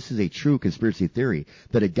 Because this is a true conspiracy theory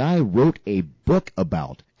that a guy wrote a book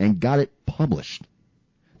about and got it published.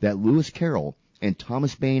 That Lewis Carroll and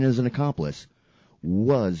Thomas Bain as an accomplice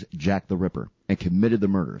was Jack the Ripper and committed the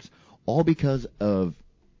murders. All because of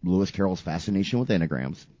Lewis Carroll's fascination with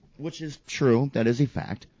anagrams, which is true. That is a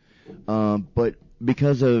fact. But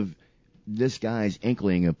because of this guy's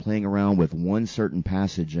inkling of playing around with one certain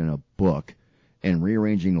passage in a book and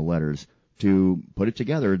rearranging the letters to put it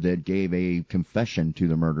together that gave a confession to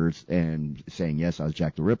the murders and saying, yes, I was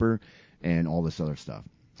Jack the Ripper and all this other stuff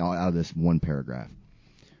out of this one paragraph.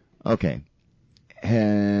 Okay.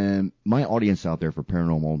 And my audience out there for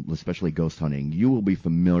paranormal, especially ghost hunting, you will be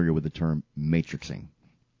familiar with the term matrixing.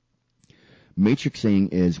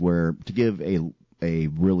 Matrixing is where, to give a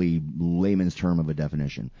really layman's term of a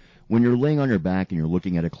definition, when you're laying on your back and you're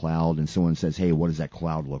looking at a cloud and someone says, hey, what does that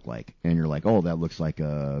cloud look like? And you're like, oh, that looks like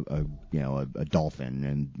a dolphin,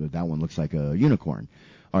 and that one looks like a unicorn.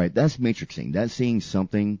 All right, that's matrixing. That's seeing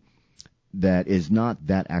something that is not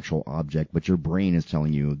that actual object, but your brain is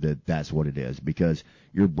telling you that that's what it is, because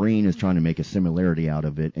your brain is trying to make a similarity out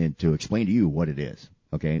of it and to explain to you what it is.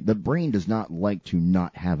 Okay? The brain does not like to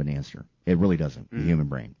not have an answer. It really doesn't, the human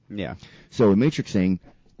brain. Yeah. So in matrixing,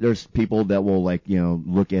 there's people that will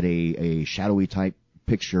look at a shadowy type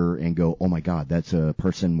picture and go, oh my God, that's a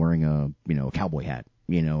person wearing a cowboy hat.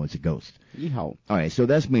 It's a ghost. Yeehaw. All right, so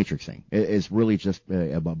that's matrixing. It's really just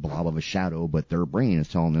a blob of a shadow, but their brain is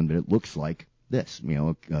telling them that it looks like this,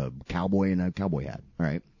 a cowboy in a cowboy hat. All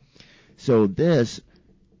right. So this,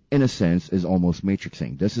 in a sense, is almost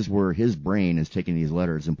matrixing. This is where his brain is taking these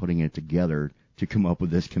letters and putting it together to come up with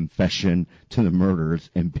this confession to the murders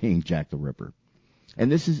and being Jack the Ripper.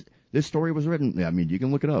 And this story was written, I mean, you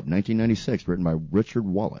can look it up, 1996, written by Richard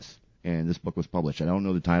Wallace. And this book was published. I don't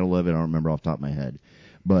know the title of it. I don't remember off the top of my head.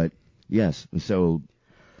 But, yes, so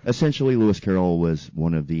essentially Lewis Carroll was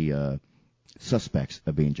one of the suspects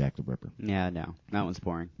of being Jack the Ripper. Yeah, no. That one's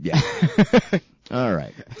boring. Yeah. All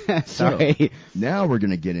right. Sorry. So, now we're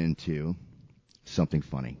going to get into something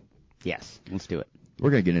funny. Yes, let's do it. We're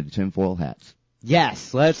going to get into tinfoil hats.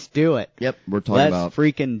 Yes, let's do it. Yep, we're talking about... Let's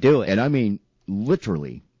freaking do it. And I mean,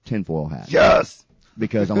 literally, tinfoil hats. Yes!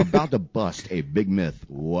 Because I'm about to bust a big myth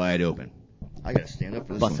wide open. I got to stand up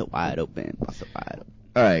for this Bust one. it wide open. Bust it wide open.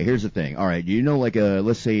 All right, here's the thing. All right,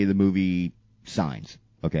 let's say the movie Signs,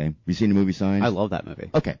 okay? You seen the movie Signs? I love that movie.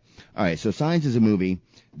 Okay. All right, so Signs is a movie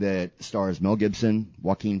that stars Mel Gibson,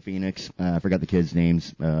 Joaquin Phoenix, I forgot the kids'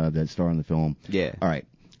 names that star in the film. Yeah. All right.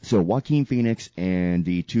 So Joaquin Phoenix and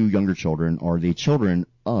the two younger children are the children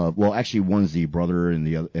of, well, actually one's the brother and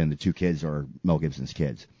the two kids are Mel Gibson's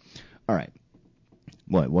kids. All right.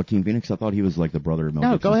 What, Joaquin Phoenix? I thought he was like the brother of Mel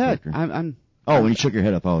Gibson's go ahead. character. When you shook your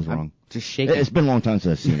head, I thought I was wrong. Just shaking. It's been a long time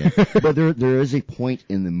since I've seen it. But there is a point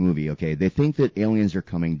in the movie, okay? They think that aliens are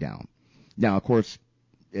coming down. Now, of course,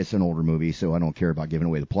 it's an older movie, so I don't care about giving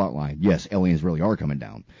away the plot line. Yes, aliens really are coming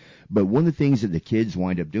down. But one of the things that the kids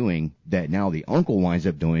wind up doing, that now the uncle winds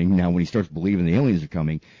up doing, now when he starts believing the aliens are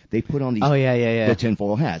coming, they put on these the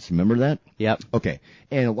tinfoil hats. Remember that? Yep. Okay.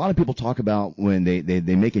 And a lot of people talk about when they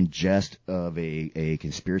make in jest of a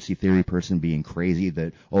conspiracy theory person being crazy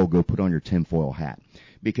that, oh, go put on your tinfoil hat.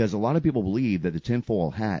 Because a lot of people believe that the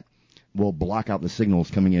tinfoil hat will block out the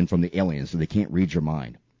signals coming in from the aliens so they can't read your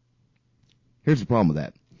mind. Here's the problem with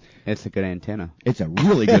that. It's a good antenna. It's a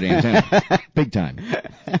really good antenna. Big time.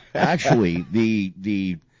 Actually,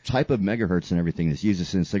 the type of megahertz and everything that's used to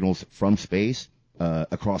send signals from space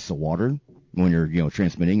across the water when you're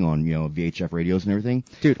transmitting on VHF radios and everything.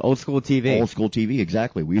 Dude, old school TV. Old school TV,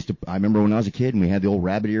 exactly. I remember when I was a kid and we had the old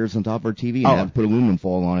rabbit ears on top of our TV and had to put aluminum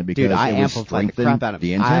foil on it because I it was amplified the crap out of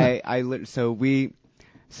the antenna.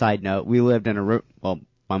 Side note, we lived in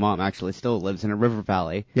my mom actually still lives in a river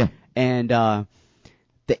valley. Yeah. And the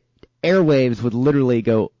airwaves would literally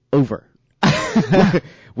go over.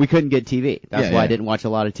 we couldn't get TV. That's why I didn't watch a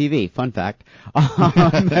lot of TV. Fun fact.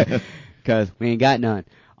 Because we ain't got none.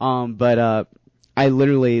 But I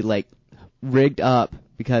literally, like, rigged up,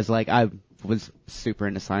 because, like, I was super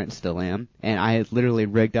into science, still am, and I had literally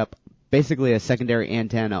rigged up basically a secondary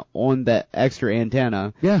antenna on the extra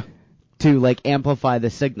antenna. Yeah. To, like, amplify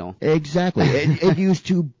the signal. Exactly. It used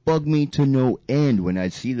to bug me to no end when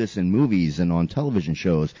I'd see this in movies and on television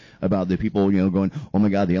shows about the people, going, oh my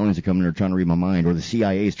God, the aliens are coming, they're trying to read my mind, or the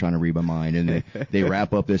CIA is trying to read my mind, and they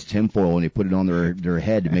wrap up this tinfoil and they put it on their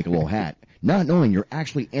head to make a little hat, not knowing you're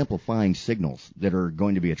actually amplifying signals that are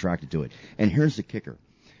going to be attracted to it. And here's the kicker.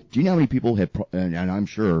 Do you know how many people have, and I'm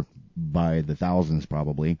sure by the thousands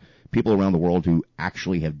probably, people around the world who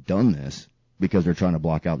actually have done this, because they're trying to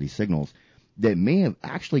block out these signals, that may have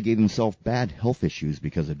actually gave themselves bad health issues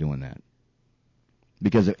because of doing that.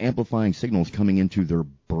 Because of amplifying signals coming into their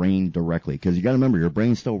brain directly. Because you got to remember, your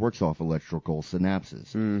brain still works off electrical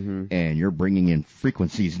synapses. Mm-hmm. And you're bringing in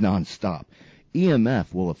frequencies nonstop.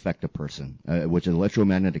 EMF will affect a person, which is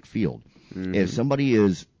electromagnetic field. Mm-hmm. If somebody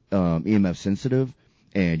is EMF sensitive,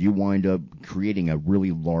 and you wind up creating a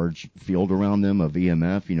really large field around them of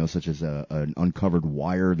EMF, such as an uncovered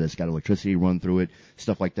wire that's got electricity run through it,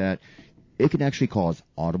 stuff like that, it can actually cause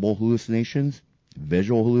audible hallucinations,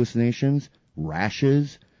 visual hallucinations,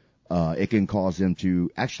 rashes. It can cause them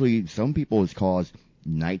to, actually, some people it's caused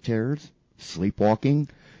night terrors, sleepwalking,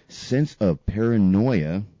 sense of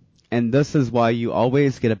paranoia. And this is why you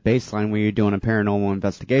always get a baseline when you're doing a paranormal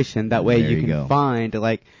investigation. That way you can find,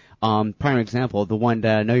 like, prime example, the one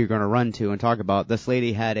that I know you're going to run to and talk about. This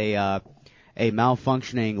lady had a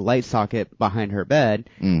malfunctioning light socket behind her bed,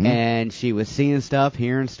 mm-hmm. and she was seeing stuff,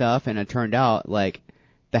 hearing stuff, and it turned out like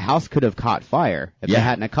the house could have caught fire if they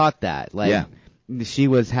hadn't have caught that. Like she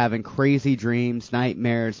was having crazy dreams,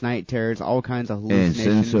 nightmares, night terrors, all kinds of hallucinations.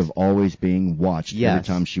 And sense of always being watched every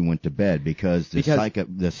time she went to bed because the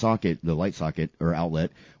light socket or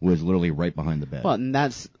outlet was literally right behind the bed. Well, and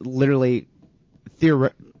that's literally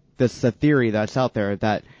This a theory that's out there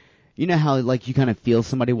that, you know how like you kind of feel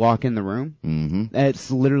somebody walk in the room? Mm-hmm.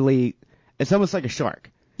 It's almost like a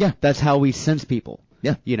shark. Yeah. That's how we sense people.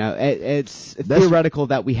 Yeah. It's theoretical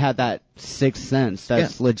that we had that sixth sense.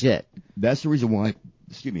 That's legit. That's the reason why,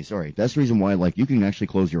 That's the reason why, like, you can actually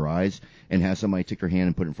close your eyes and have somebody take their hand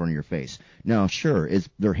and put it in front of your face. Now, sure,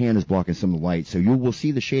 their hand is blocking some of the light, so you will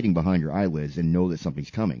see the shading behind your eyelids and know that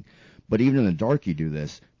something's coming. But even in the dark you do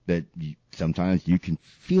this, that sometimes you can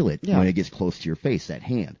feel it when it gets close to your face, that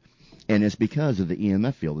hand. And it's because of the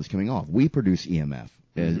EMF field that's coming off. We produce EMF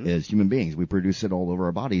as human beings. We produce it all over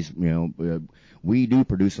our bodies. We do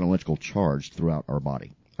produce an electrical charge throughout our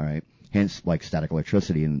body. All right. Hence, like static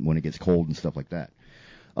electricity and when it gets cold and stuff like that.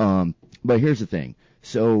 But here's the thing.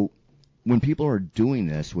 So when people are doing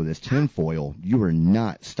this with this tinfoil, you are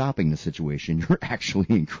not stopping the situation. You're actually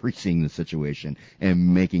increasing the situation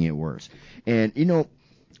and making it worse. And,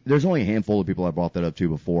 there's only a handful of people I brought that up to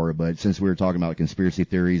before, but since we were talking about conspiracy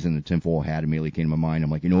theories and the tinfoil hat immediately came to my mind, I'm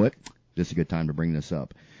like, you know what? This is a good time to bring this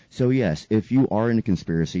up. So, yes, if you are into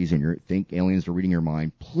conspiracies and you think aliens are reading your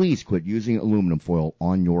mind, please quit using aluminum foil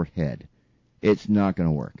on your head. It's not going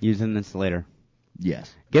to work. Use an insulator.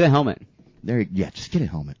 Yes. Get a helmet. Just get a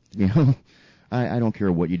helmet. I don't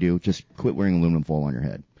care what you do. Just quit wearing aluminum foil on your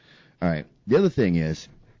head. All right. The other thing is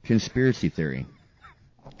conspiracy theory.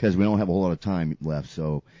 Because we don't have a whole lot of time left.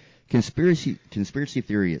 So conspiracy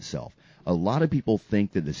theory itself. A lot of people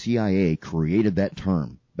think that the CIA created that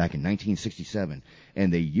term back in 1967,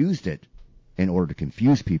 and they used it in order to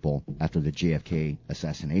confuse people after the JFK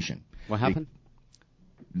assassination. What happened?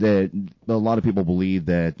 A lot of people believe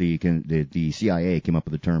that the CIA came up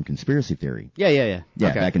with the term conspiracy theory. Yeah. Yeah,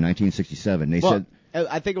 okay. Back in 1967. They said...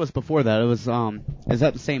 I think it was before that. It was, is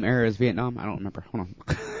that the same era as Vietnam? I don't remember. Hold on.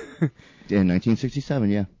 In 1967,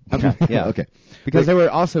 yeah. Okay, yeah. Okay. Because they were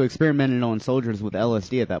also experimenting on soldiers with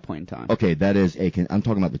LSD at that point in time. Okay, that is I'm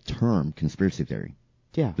talking about the term conspiracy theory.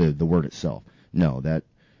 Yeah. The word itself. No,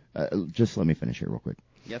 just let me finish here real quick.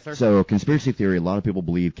 Yes, sir. So conspiracy theory, a lot of people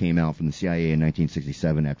believe came out from the CIA in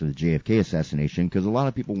 1967 after the JFK assassination because a lot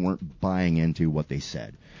of people weren't buying into what they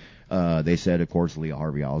said. They said, of course, Lee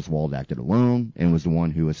Harvey Oswald acted alone and was the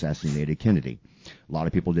one who assassinated Kennedy. A lot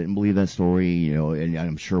of people didn't believe that story, and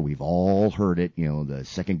I'm sure we've all heard it, the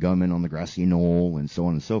second gunman on the grassy knoll and so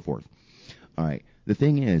on and so forth. All right. The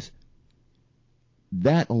thing is,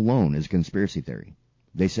 that alone is conspiracy theory.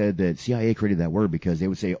 They said that CIA created that word because they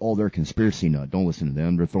would say, oh, they're a conspiracy nut. Don't listen to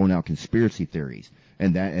them. They're throwing out conspiracy theories.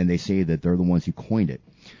 And they say that they're the ones who coined it.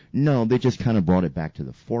 No, they just kind of brought it back to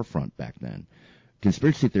the forefront back then.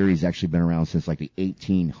 Conspiracy theory has actually been around since like the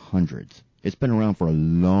 1800s. It's been around for a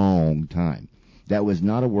long time. That was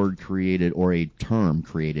not a word created or a term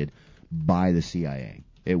created by the CIA.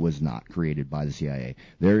 It was not created by the CIA.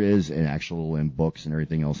 There is an actual in books and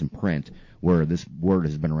everything else in print where this word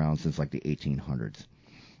has been around since like the 1800s.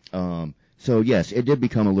 So yes, it did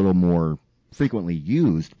become a little more frequently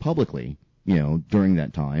used publicly, during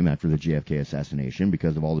that time after the JFK assassination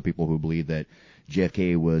because of all the people who believed that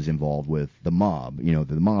JFK was involved with the mob, that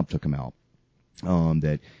the mob took him out.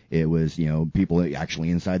 That it was, people actually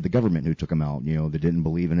inside the government who took him out, that didn't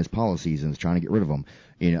believe in his policies and was trying to get rid of him.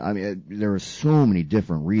 There are so many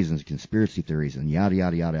different reasons, conspiracy theories and yada,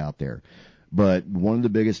 yada, yada out there. But one of the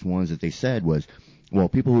biggest ones that they said was, well,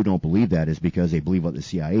 people who don't believe that is because they believe what the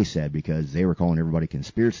CIA said because they were calling everybody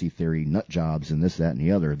conspiracy theory, nut jobs, and this, that, and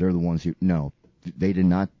the other. They're the ones who, no, they did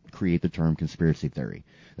not create the term conspiracy theory.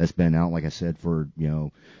 That's been out, like I said, for,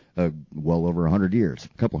 well over 100 years,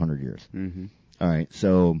 a couple hundred years. Mm-hmm. All right,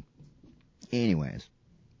 so anyways,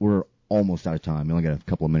 we're almost out of time. We only got a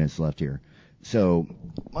couple of minutes left here. So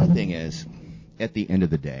my thing is, at the end of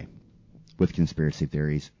the day, with conspiracy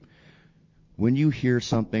theories, when you hear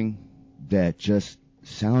something that just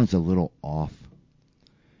sounds a little off,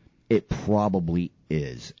 it probably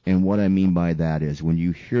is. And what I mean by that is when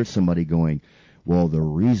you hear somebody going, well, the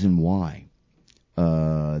reason why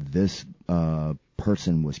this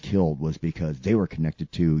person was killed was because they were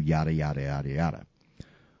connected to yada, yada, yada, yada.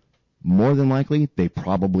 More than likely, they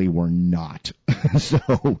probably were not.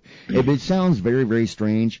 So if it sounds very, very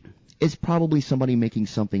strange, it's probably somebody making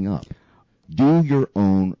something up. Do your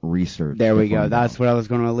own research. There we go. That's what I was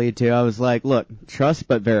going to lead to. I was like, look, trust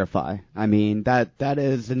but verify. I mean, that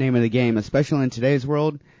is the name of the game, especially in today's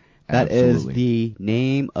world. That is the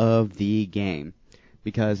name of the game.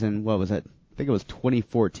 Because in, what was it? I think it was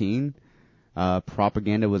 2014.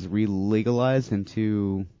 Propaganda was re-legalized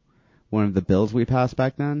into one of the bills we passed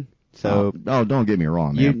back then. So, don't get me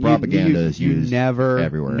wrong, man. Propaganda is used never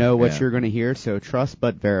everywhere. Know what you're going to hear, so trust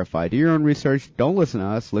but verify. Do your own research. Don't listen to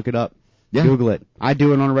us. Look it up. Yeah. Google it. I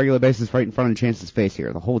do it on a regular basis right in front of Chance's face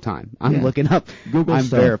here the whole time. I'm looking up. Google I'm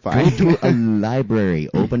stuff. verifying. Go to a library.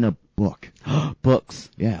 Open a book. Books.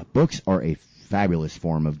 Yeah, books are a fabulous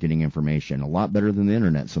form of getting information. A lot better than the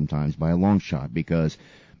internet sometimes by a long shot because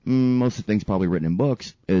most of the things probably written in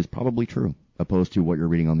books is probably true opposed to what you're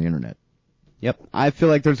reading on the internet. Yep. I feel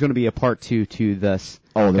like there's going to be a part 2 to this.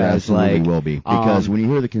 Oh, there absolutely will be. Because when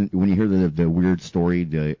you hear the weird story,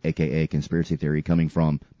 the AKA conspiracy theory coming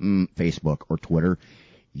from Facebook or Twitter,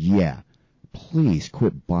 please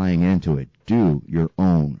quit buying into it. Do your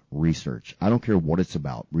own research. I don't care what it's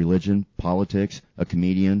about. Religion, politics, a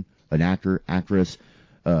comedian, an actor, actress,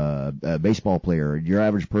 a baseball player, your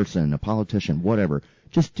average person, a politician, whatever.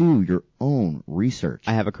 Just do your own research.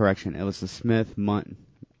 I have a correction. It was the Smith-Mundt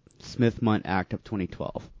Act of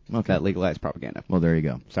 2012 that legalized propaganda. Well, there you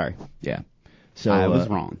go. Sorry. Yeah. So I was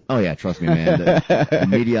wrong. Oh yeah, trust me, man. The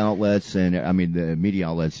media outlets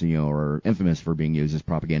are infamous for being used as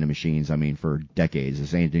propaganda machines. I mean, for decades.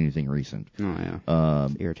 This ain't anything recent. Oh yeah.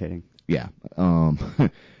 It's irritating. Yeah.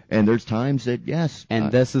 And there's times that yes.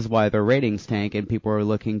 And this is why the ratings tank and people are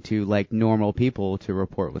looking to like normal people to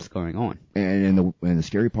report what's going on. And the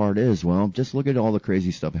scary part is, well, just look at all the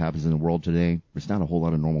crazy stuff that happens in the world today. There's not a whole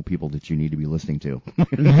lot of normal people that you need to be listening to.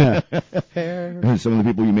 Fair. Some of the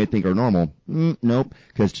people you may think are normal, nope.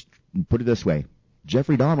 Because put it this way,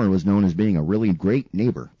 Jeffrey Dahmer was known as being a really great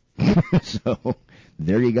neighbor. So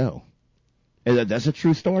there you go. That's a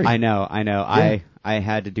true story. I know. Yeah. I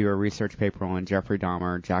had to do a research paper on Jeffrey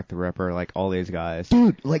Dahmer, Jack the Ripper, like all these guys.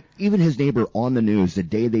 Dude, like even his neighbor on the news the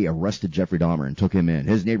day they arrested Jeffrey Dahmer and took him in,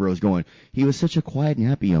 his neighbor was going, he was such a quiet and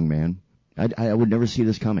happy young man. I would never see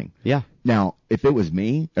this coming. Yeah. Now, if it was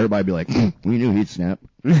me, everybody'd be like, we knew he'd snap.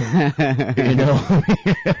 You know?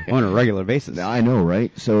 On a regular basis. I know,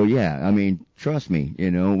 right? So, yeah, I mean, trust me, you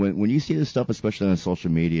know, when you see this stuff, especially on social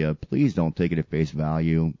media, please don't take it at face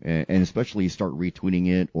value. And especially you start retweeting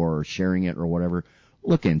it or sharing it or whatever,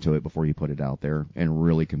 look into it before you put it out there and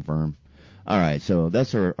really confirm. All right, so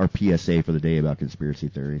that's our PSA for the day about conspiracy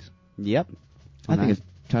theories. Yep. I think it's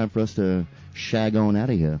time for us to shag on out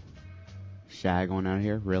of here. Shag on out of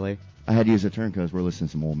here? Really? I had to use a term because we're listening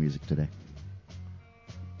to some old music today.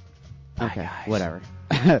 Okay, guys. whatever.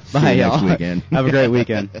 See Bye, you y'all. next weekend. Have a great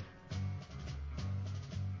weekend.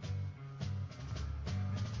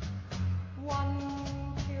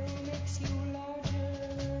 One pill makes you larger,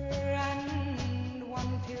 and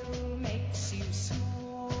one pill makes you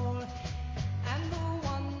small. And the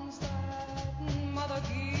ones that mother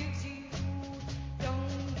gives you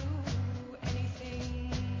don't do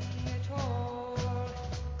anything at all.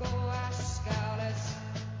 Go ask Alice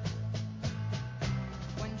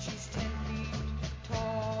when she's 10 feet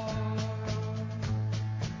tall.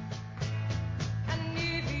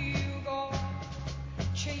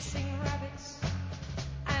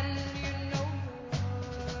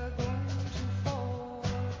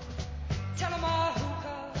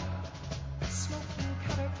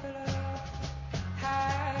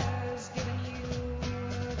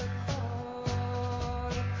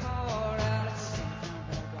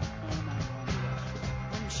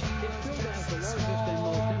 the largest and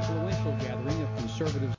most influential gathering of conservatives